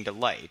pertaining to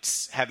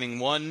lights? Having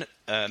one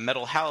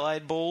metal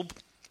halide bulb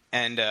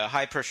and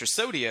high-pressure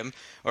sodium,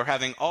 or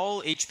having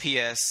all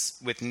HPS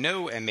with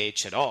no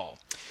MH at all?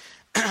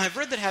 I've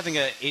read that having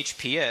a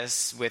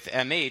HPS with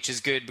MH is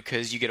good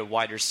because you get a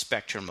wider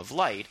spectrum of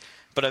light,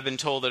 but I've been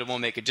told that it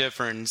won't make a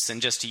difference, and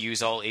just to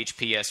use all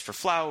HPS for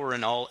flower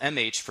and all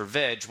MH for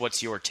veg.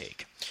 What's your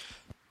take?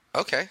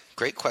 Okay,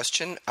 great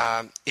question.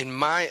 In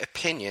my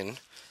opinion,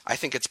 I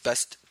think it's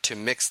best to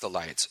mix the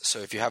lights. So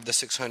if you have the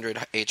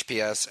 600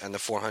 HPS and the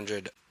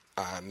 400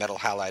 metal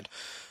halide,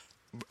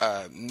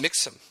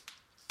 mix them.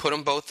 Put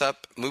them both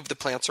up, move the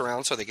plants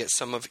around so they get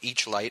some of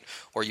each light,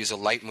 or use a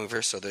light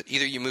mover so that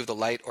either you move the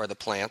light or the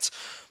plants.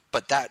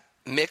 But that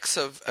mix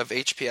of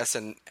HPS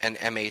and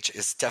MH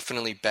is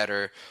definitely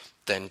better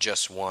than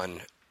just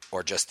one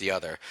or just the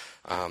other.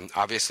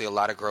 Obviously, a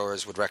lot of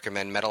growers would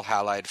recommend metal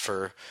halide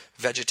for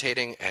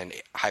vegetating and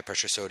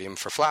high-pressure sodium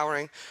for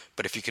flowering.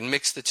 But if you can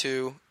mix the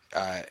two,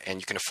 and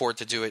you can afford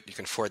to do it, you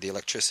can afford the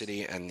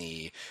electricity and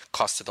the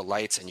cost of the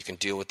lights, and you can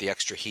deal with the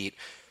extra heat,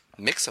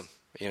 mix them.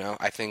 You know,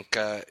 I think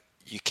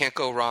you can't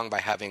go wrong by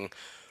having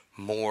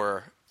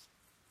more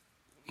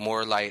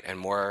light and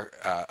more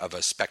of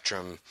a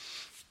spectrum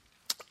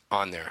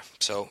on there.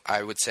 So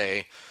I would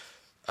say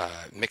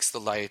mix the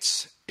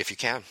lights if you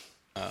can.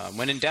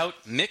 When in doubt,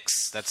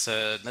 mix. That's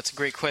a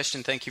great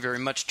question. Thank you very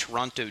much,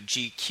 Toronto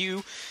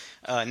GQ.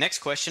 Next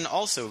question,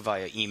 also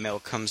via email,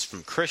 comes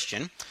from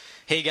Christian.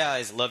 Hey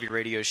guys, love your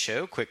radio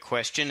show. Quick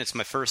question. It's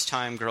my first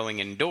time growing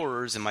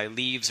indoors and my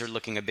leaves are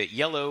looking a bit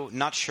yellow.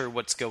 Not sure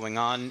what's going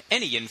on.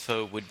 Any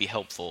info would be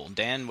helpful.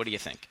 Dan, what do you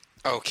think?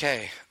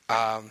 Okay.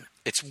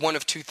 It's one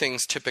of two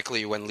things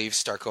typically when leaves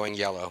start going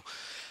yellow.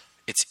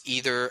 It's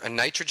either a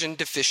nitrogen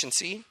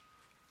deficiency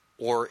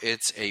or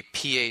it's a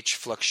pH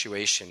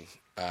fluctuation,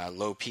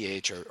 low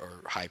pH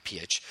or high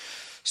pH.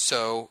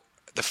 So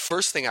the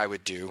first thing I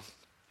would do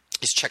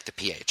is check the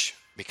pH.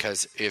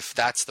 Because if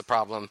that's the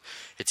problem,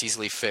 it's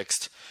easily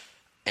fixed,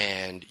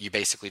 and you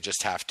basically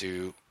just have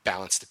to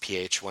balance the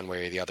pH one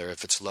way or the other.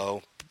 If it's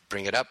low,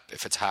 bring it up.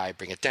 If it's high,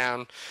 bring it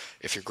down.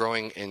 If you're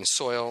growing in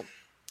soil,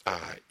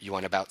 you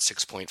want about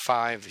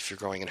 6.5. If you're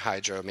growing in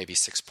hydro, maybe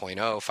 6.0,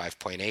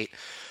 5.8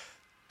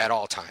 at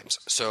all times.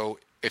 So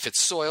if it's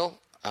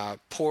soil,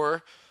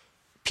 pour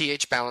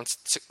pH balance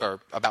or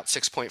about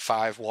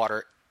 6.5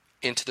 water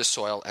into the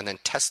soil and then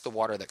test the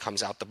water that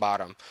comes out the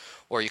bottom.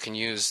 Or you can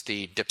use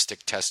the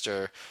dipstick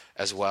tester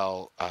as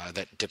well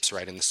that dips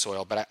right in the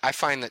soil. But I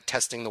find that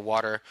testing the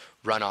water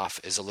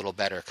runoff is a little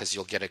better because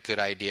you'll get a good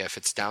idea. If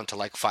it's down to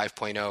like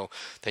 5.0,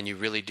 then you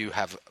really do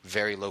have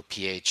very low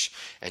pH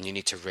and you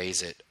need to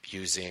raise it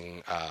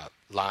using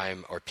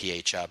lime or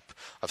pH up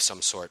of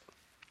some sort.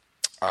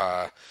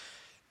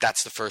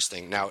 That's the first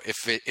thing. Now,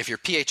 if your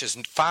pH is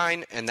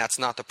fine and that's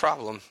not the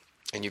problem,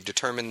 and you've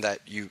determined that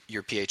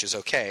your pH is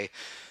okay,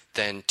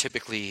 then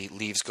typically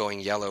leaves going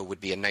yellow would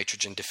be a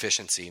nitrogen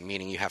deficiency,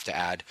 meaning you have to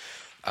add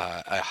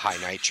a high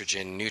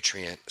nitrogen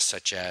nutrient,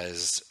 such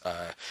as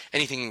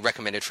anything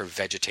recommended for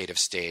vegetative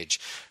stage.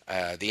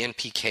 The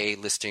NPK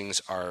listings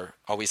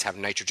always have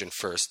nitrogen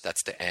first,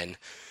 that's the N.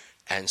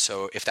 And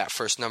so if that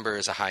first number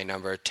is a high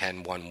number,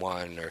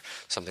 10-1-1 or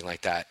something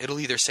like that, it'll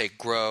either say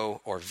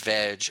grow or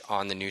veg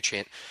on the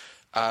nutrient.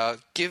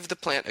 Give the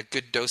plant a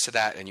good dose of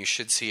that and you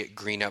should see it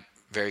green up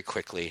very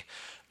quickly.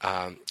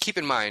 Keep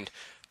in mind,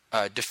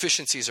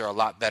 deficiencies are a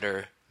lot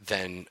better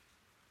than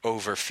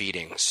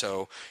overfeeding.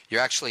 So you're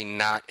actually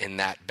not in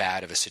that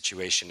bad of a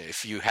situation.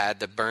 If you had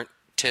the burnt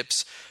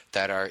tips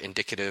that are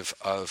indicative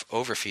of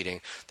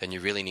overfeeding, then you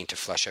really need to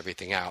flush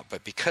everything out.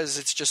 But because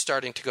it's just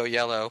starting to go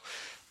yellow,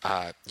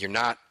 you're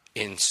not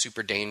in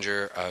super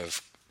danger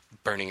of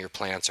burning your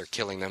plants or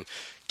killing them.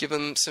 Give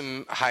them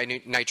some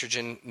high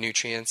nitrogen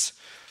nutrients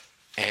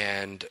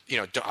and,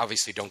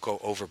 obviously don't go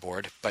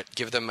overboard, but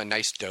give them a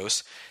nice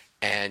dose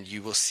and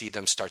you will see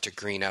them start to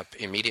green up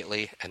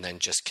immediately and then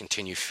just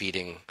continue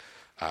feeding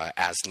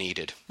as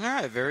needed. All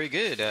right, very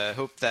good.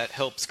 Hope that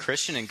helps,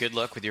 Christian, and good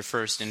luck with your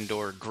first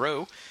indoor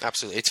grow.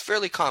 Absolutely. It's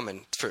fairly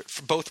common. For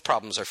both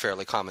problems are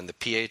fairly common, the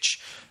pH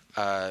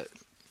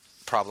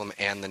problem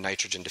and the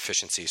nitrogen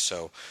deficiency.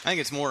 So I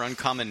think it's more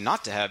uncommon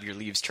not to have your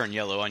leaves turn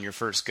yellow on your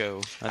first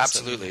go.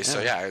 Absolutely.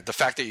 So yeah, the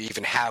fact that you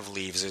even have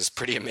leaves is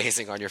pretty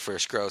amazing on your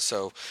first grow.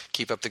 So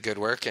keep up the good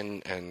work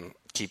and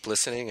keep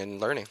listening and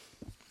learning.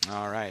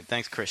 All right.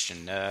 Thanks,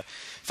 Christian.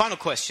 Final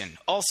question.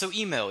 Also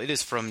email. It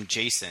is from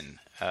Jason.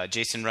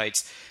 Jason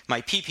writes,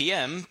 my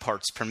ppm,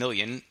 parts per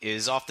million,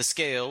 is off the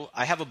scale.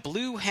 I have a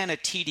Blue Hanna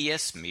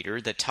TDS meter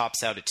that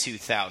tops out at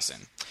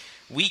 2,000.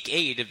 Week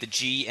 8 of the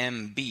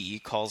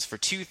GMB calls for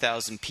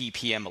 2,000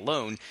 ppm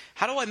alone.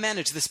 How do I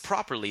manage this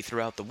properly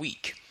throughout the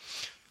week?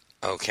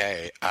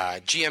 Okay.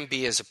 GMB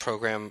is a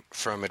program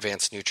from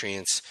Advanced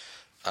Nutrients.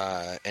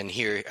 And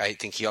here, I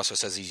think he also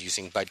says he's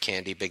using Bud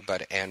Candy, Big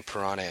Bud, and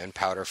Piranha in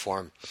powder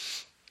form.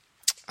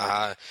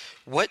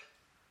 What,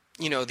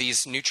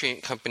 these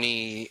nutrient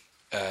company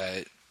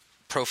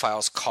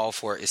profiles call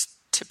for is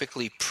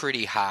typically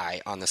pretty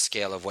high on the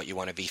scale of what you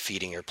want to be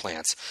feeding your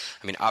plants.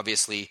 I mean,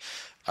 obviously,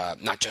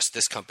 not just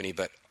this company,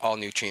 but all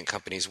nutrient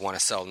companies want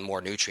to sell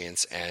more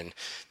nutrients, and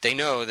they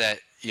know that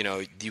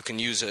you can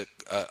use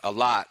a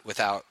lot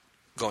without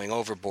going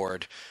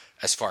overboard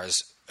as far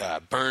as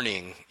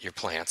burning your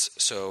plants.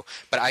 So,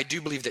 but I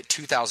do believe that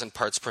 2,000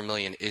 parts per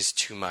million is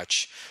too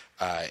much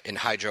in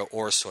hydro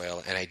or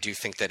soil, and I do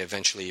think that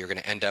eventually you're going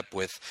to end up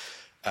with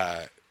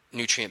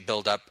nutrient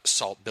buildup,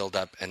 salt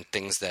buildup, and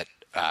things that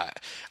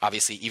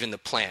obviously even the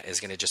plant is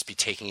going to just be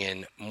taking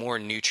in more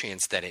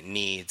nutrients that it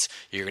needs.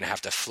 You're going to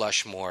have to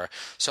flush more.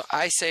 So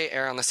I say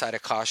err on the side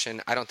of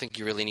caution. I don't think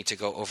you really need to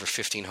go over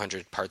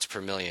 1,500 parts per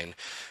million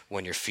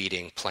when you're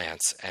feeding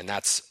plants, and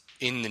that's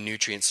in the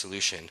nutrient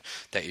solution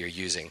that you're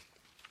using.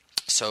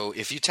 So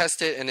if you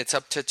test it and it's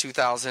up to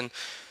 2,000,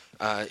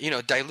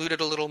 dilute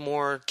it a little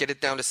more, get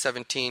it down to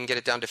 17, get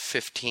it down to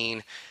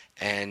 15,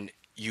 and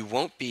you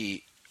won't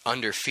be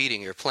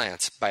underfeeding your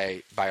plants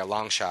by a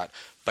long shot,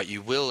 but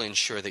you will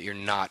ensure that you're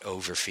not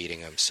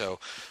overfeeding them. So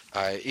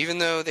even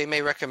though they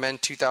may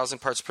recommend 2,000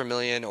 parts per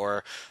million,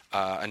 or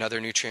another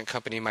nutrient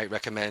company might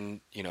recommend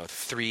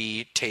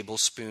 3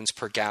 tablespoons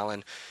per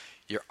gallon,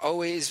 you're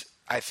always,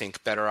 I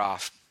think, better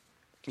off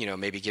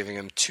maybe giving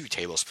them 2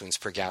 tablespoons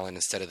per gallon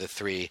instead of the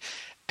 3.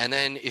 And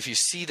then if you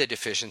see the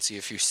deficiency,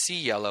 if you see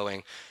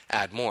yellowing,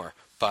 add more.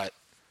 But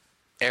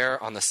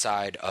err on the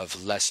side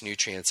of less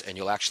nutrients, and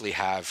you'll actually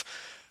have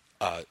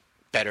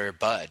better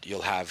bud.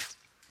 You'll have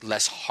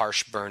less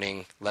harsh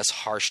burning, less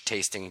harsh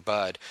tasting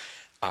bud,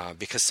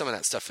 because some of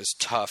that stuff is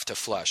tough to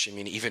flush. I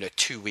mean, even a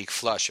 2-week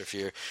flush,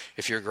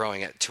 if you're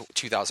growing at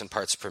 2,000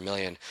 parts per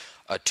million,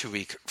 a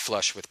 2-week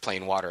flush with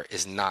plain water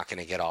is not going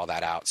to get all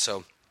that out.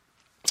 So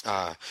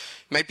it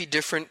might be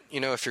different,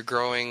 if you're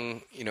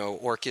growing,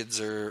 orchids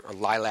or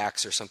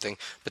lilacs or something,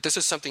 but this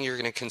is something you're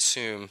going to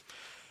consume.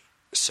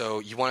 So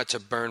you want it to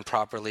burn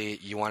properly,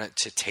 you want it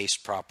to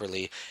taste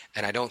properly,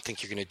 and I don't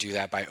think you're going to do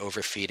that by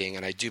overfeeding,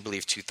 and I do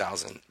believe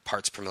 2,000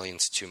 parts per million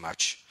is too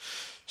much.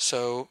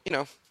 So,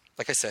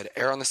 like I said,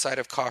 err on the side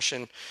of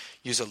caution,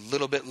 use a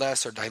little bit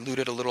less or dilute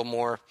it a little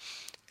more,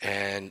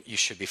 and you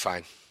should be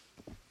fine.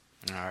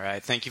 All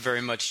right. Thank you very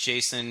much,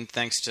 Jason.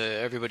 Thanks to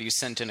everybody who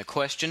sent in a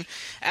question.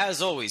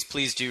 As always,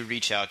 please do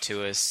reach out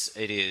to us.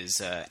 It is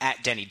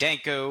at Denny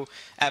Danko,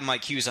 at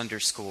MikeHughes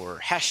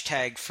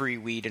 _,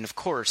 #freeweed, and of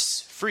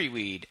course,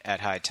 freeweed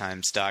at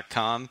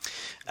hightimes.com.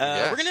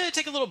 We're going to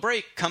take a little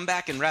break, come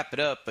back and wrap it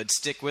up, but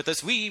stick with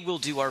us. We will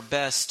do our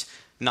best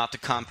not to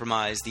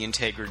compromise the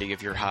integrity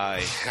of your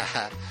high.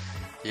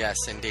 Yes,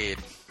 indeed.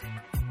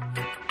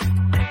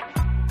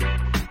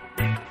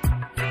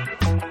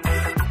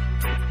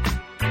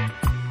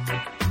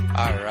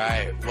 All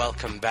right,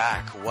 welcome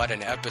back. What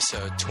an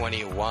episode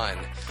 21.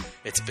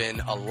 It's been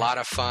a lot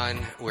of fun.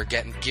 We're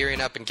gearing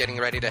up and getting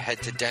ready to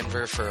head to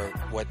Denver for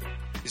what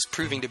is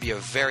proving to be a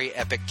very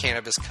epic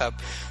Cannabis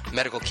Cup,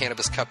 Medical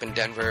Cannabis Cup in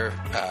Denver,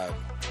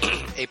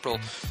 April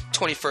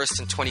 21st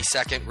and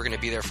 22nd. We're going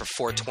to be there for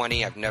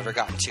 420. I've never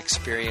gotten to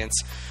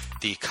experience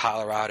the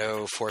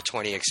Colorado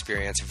 420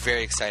 experience.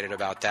 Very excited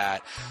about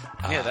that.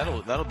 Yeah,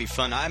 that'll be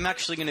fun. I'm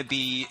actually going to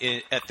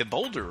be at the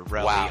Boulder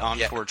rally on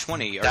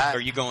 420. Are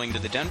you going to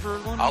the Denver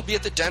one? I'll be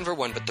at the Denver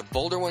one, but the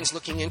Boulder one's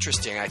looking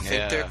interesting. I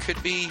think there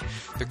could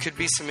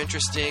be some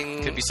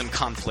interesting... Could be some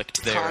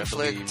conflict there,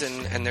 conflict,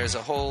 and there's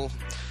a whole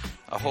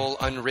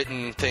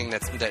unwritten thing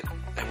that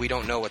we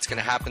don't know what's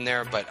going to happen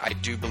there, but I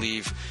do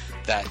believe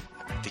that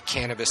the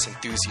cannabis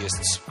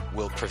enthusiasts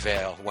will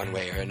prevail one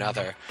way or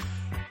another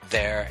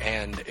there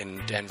and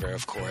in Denver,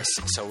 of course.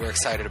 So we're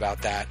excited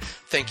about that.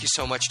 Thank you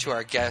so much to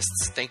our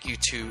guests. Thank you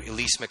to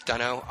Elise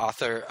McDonough,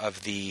 author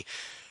of the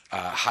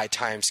High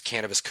Times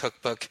Cannabis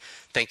Cookbook.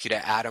 Thank you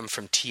to Adam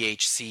from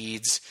TH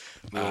Seeds.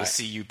 We'll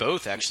see you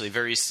both actually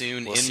very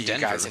soon we'll in see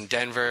Denver. You guys in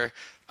Denver.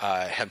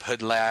 Hemp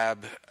Hood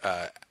Lab,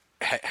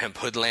 Hemp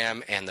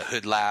Hoodlam, and the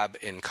Hood Lab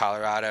in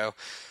Colorado.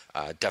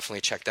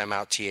 Definitely check them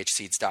out,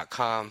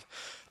 thseeds.com.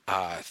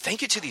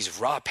 Thank you to these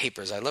raw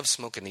papers. I love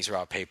smoking these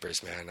raw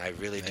papers, man. I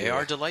really do. They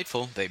are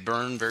delightful. They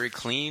burn very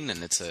clean,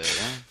 and it's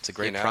a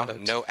great product.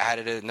 No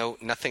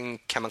additive, nothing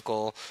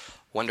chemical.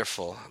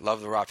 Wonderful.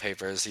 Love the raw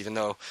papers, even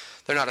though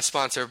they're not a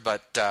sponsor,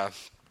 but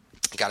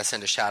got to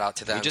send a shout out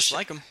to them. We just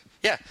like them.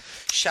 Yeah.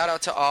 Shout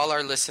out to all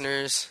our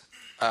listeners.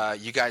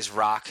 You guys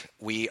rock.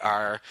 We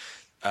are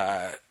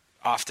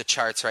off the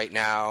charts right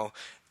now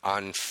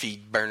on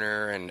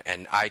FeedBurner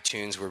and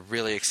iTunes. We're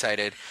really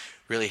excited,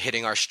 really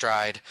hitting our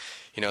stride.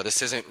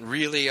 This isn't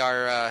really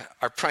our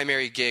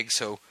primary gig,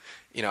 so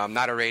I'm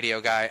not a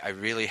radio guy.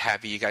 I'm really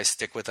happy you guys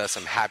stick with us.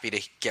 I'm happy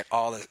to get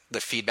all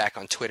the feedback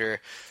on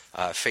Twitter,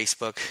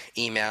 Facebook,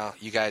 email.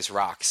 You guys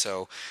rock.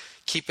 So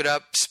keep it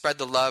up. Spread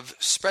the love.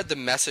 Spread the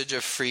message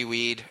of free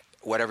weed,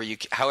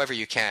 however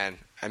you can.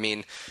 I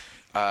mean,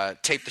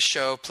 tape the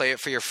show, play it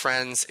for your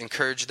friends,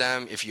 encourage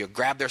them. If you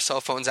grab their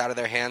cell phones out of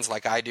their hands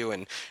like I do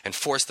and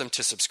force them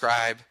to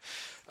subscribe.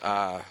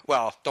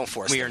 Don't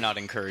force them. We are not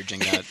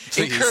encouraging that.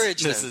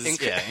 Encourage them.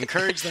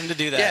 Encourage them to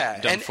do that. Yeah,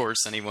 don't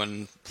force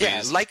anyone. Please.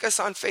 Yeah, like us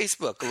on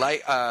Facebook.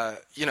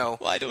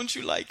 Why don't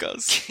you like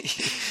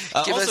us?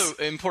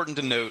 Also, important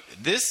to note,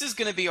 this is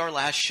going to be our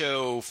last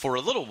show for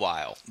a little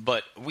while,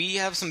 but we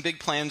have some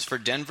big plans for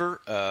Denver.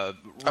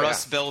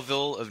 Russ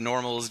Belville of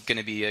Normal is going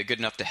to be good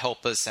enough to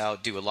help us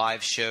out, do a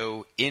live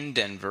show in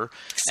Denver.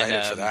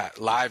 Excited for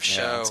that. Live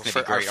show. It's going to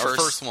be great. Our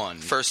first one.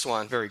 First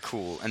one. Very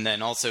cool. And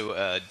then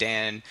also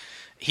Dan...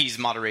 He's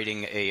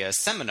moderating a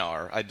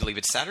seminar. I believe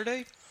it's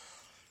Saturday?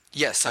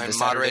 Yes, I'm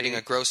moderating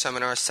a Grow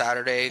seminar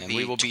Saturday, the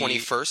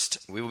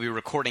 21st. We will be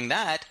recording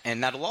that,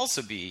 and that'll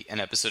also be an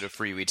episode of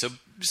Free Weed.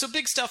 So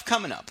big stuff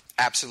coming up.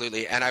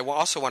 Absolutely. And I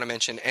also want to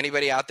mention,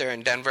 anybody out there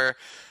in Denver,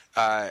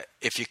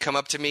 if you come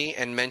up to me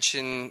and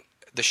mention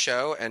the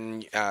show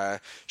and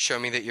show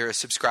me that you're a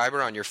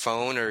subscriber on your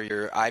phone or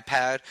your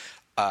iPad,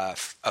 a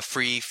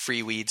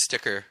free weed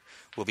sticker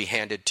will be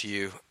handed to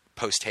you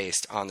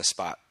post-haste on the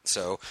spot.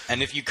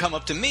 And if you come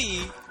up to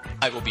me,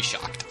 I will be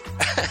shocked.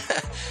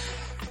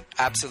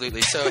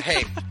 Absolutely. So,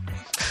 hey,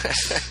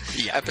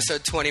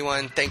 episode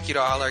 21, thank you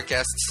to all our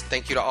guests.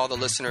 Thank you to all the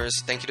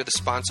listeners. Thank you to the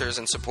sponsors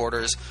and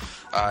supporters.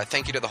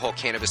 Thank you to the whole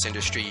cannabis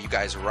industry. You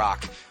guys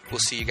rock. We'll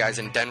see you guys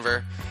in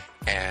Denver.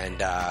 And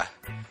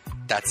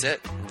that's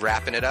it.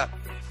 Wrapping it up.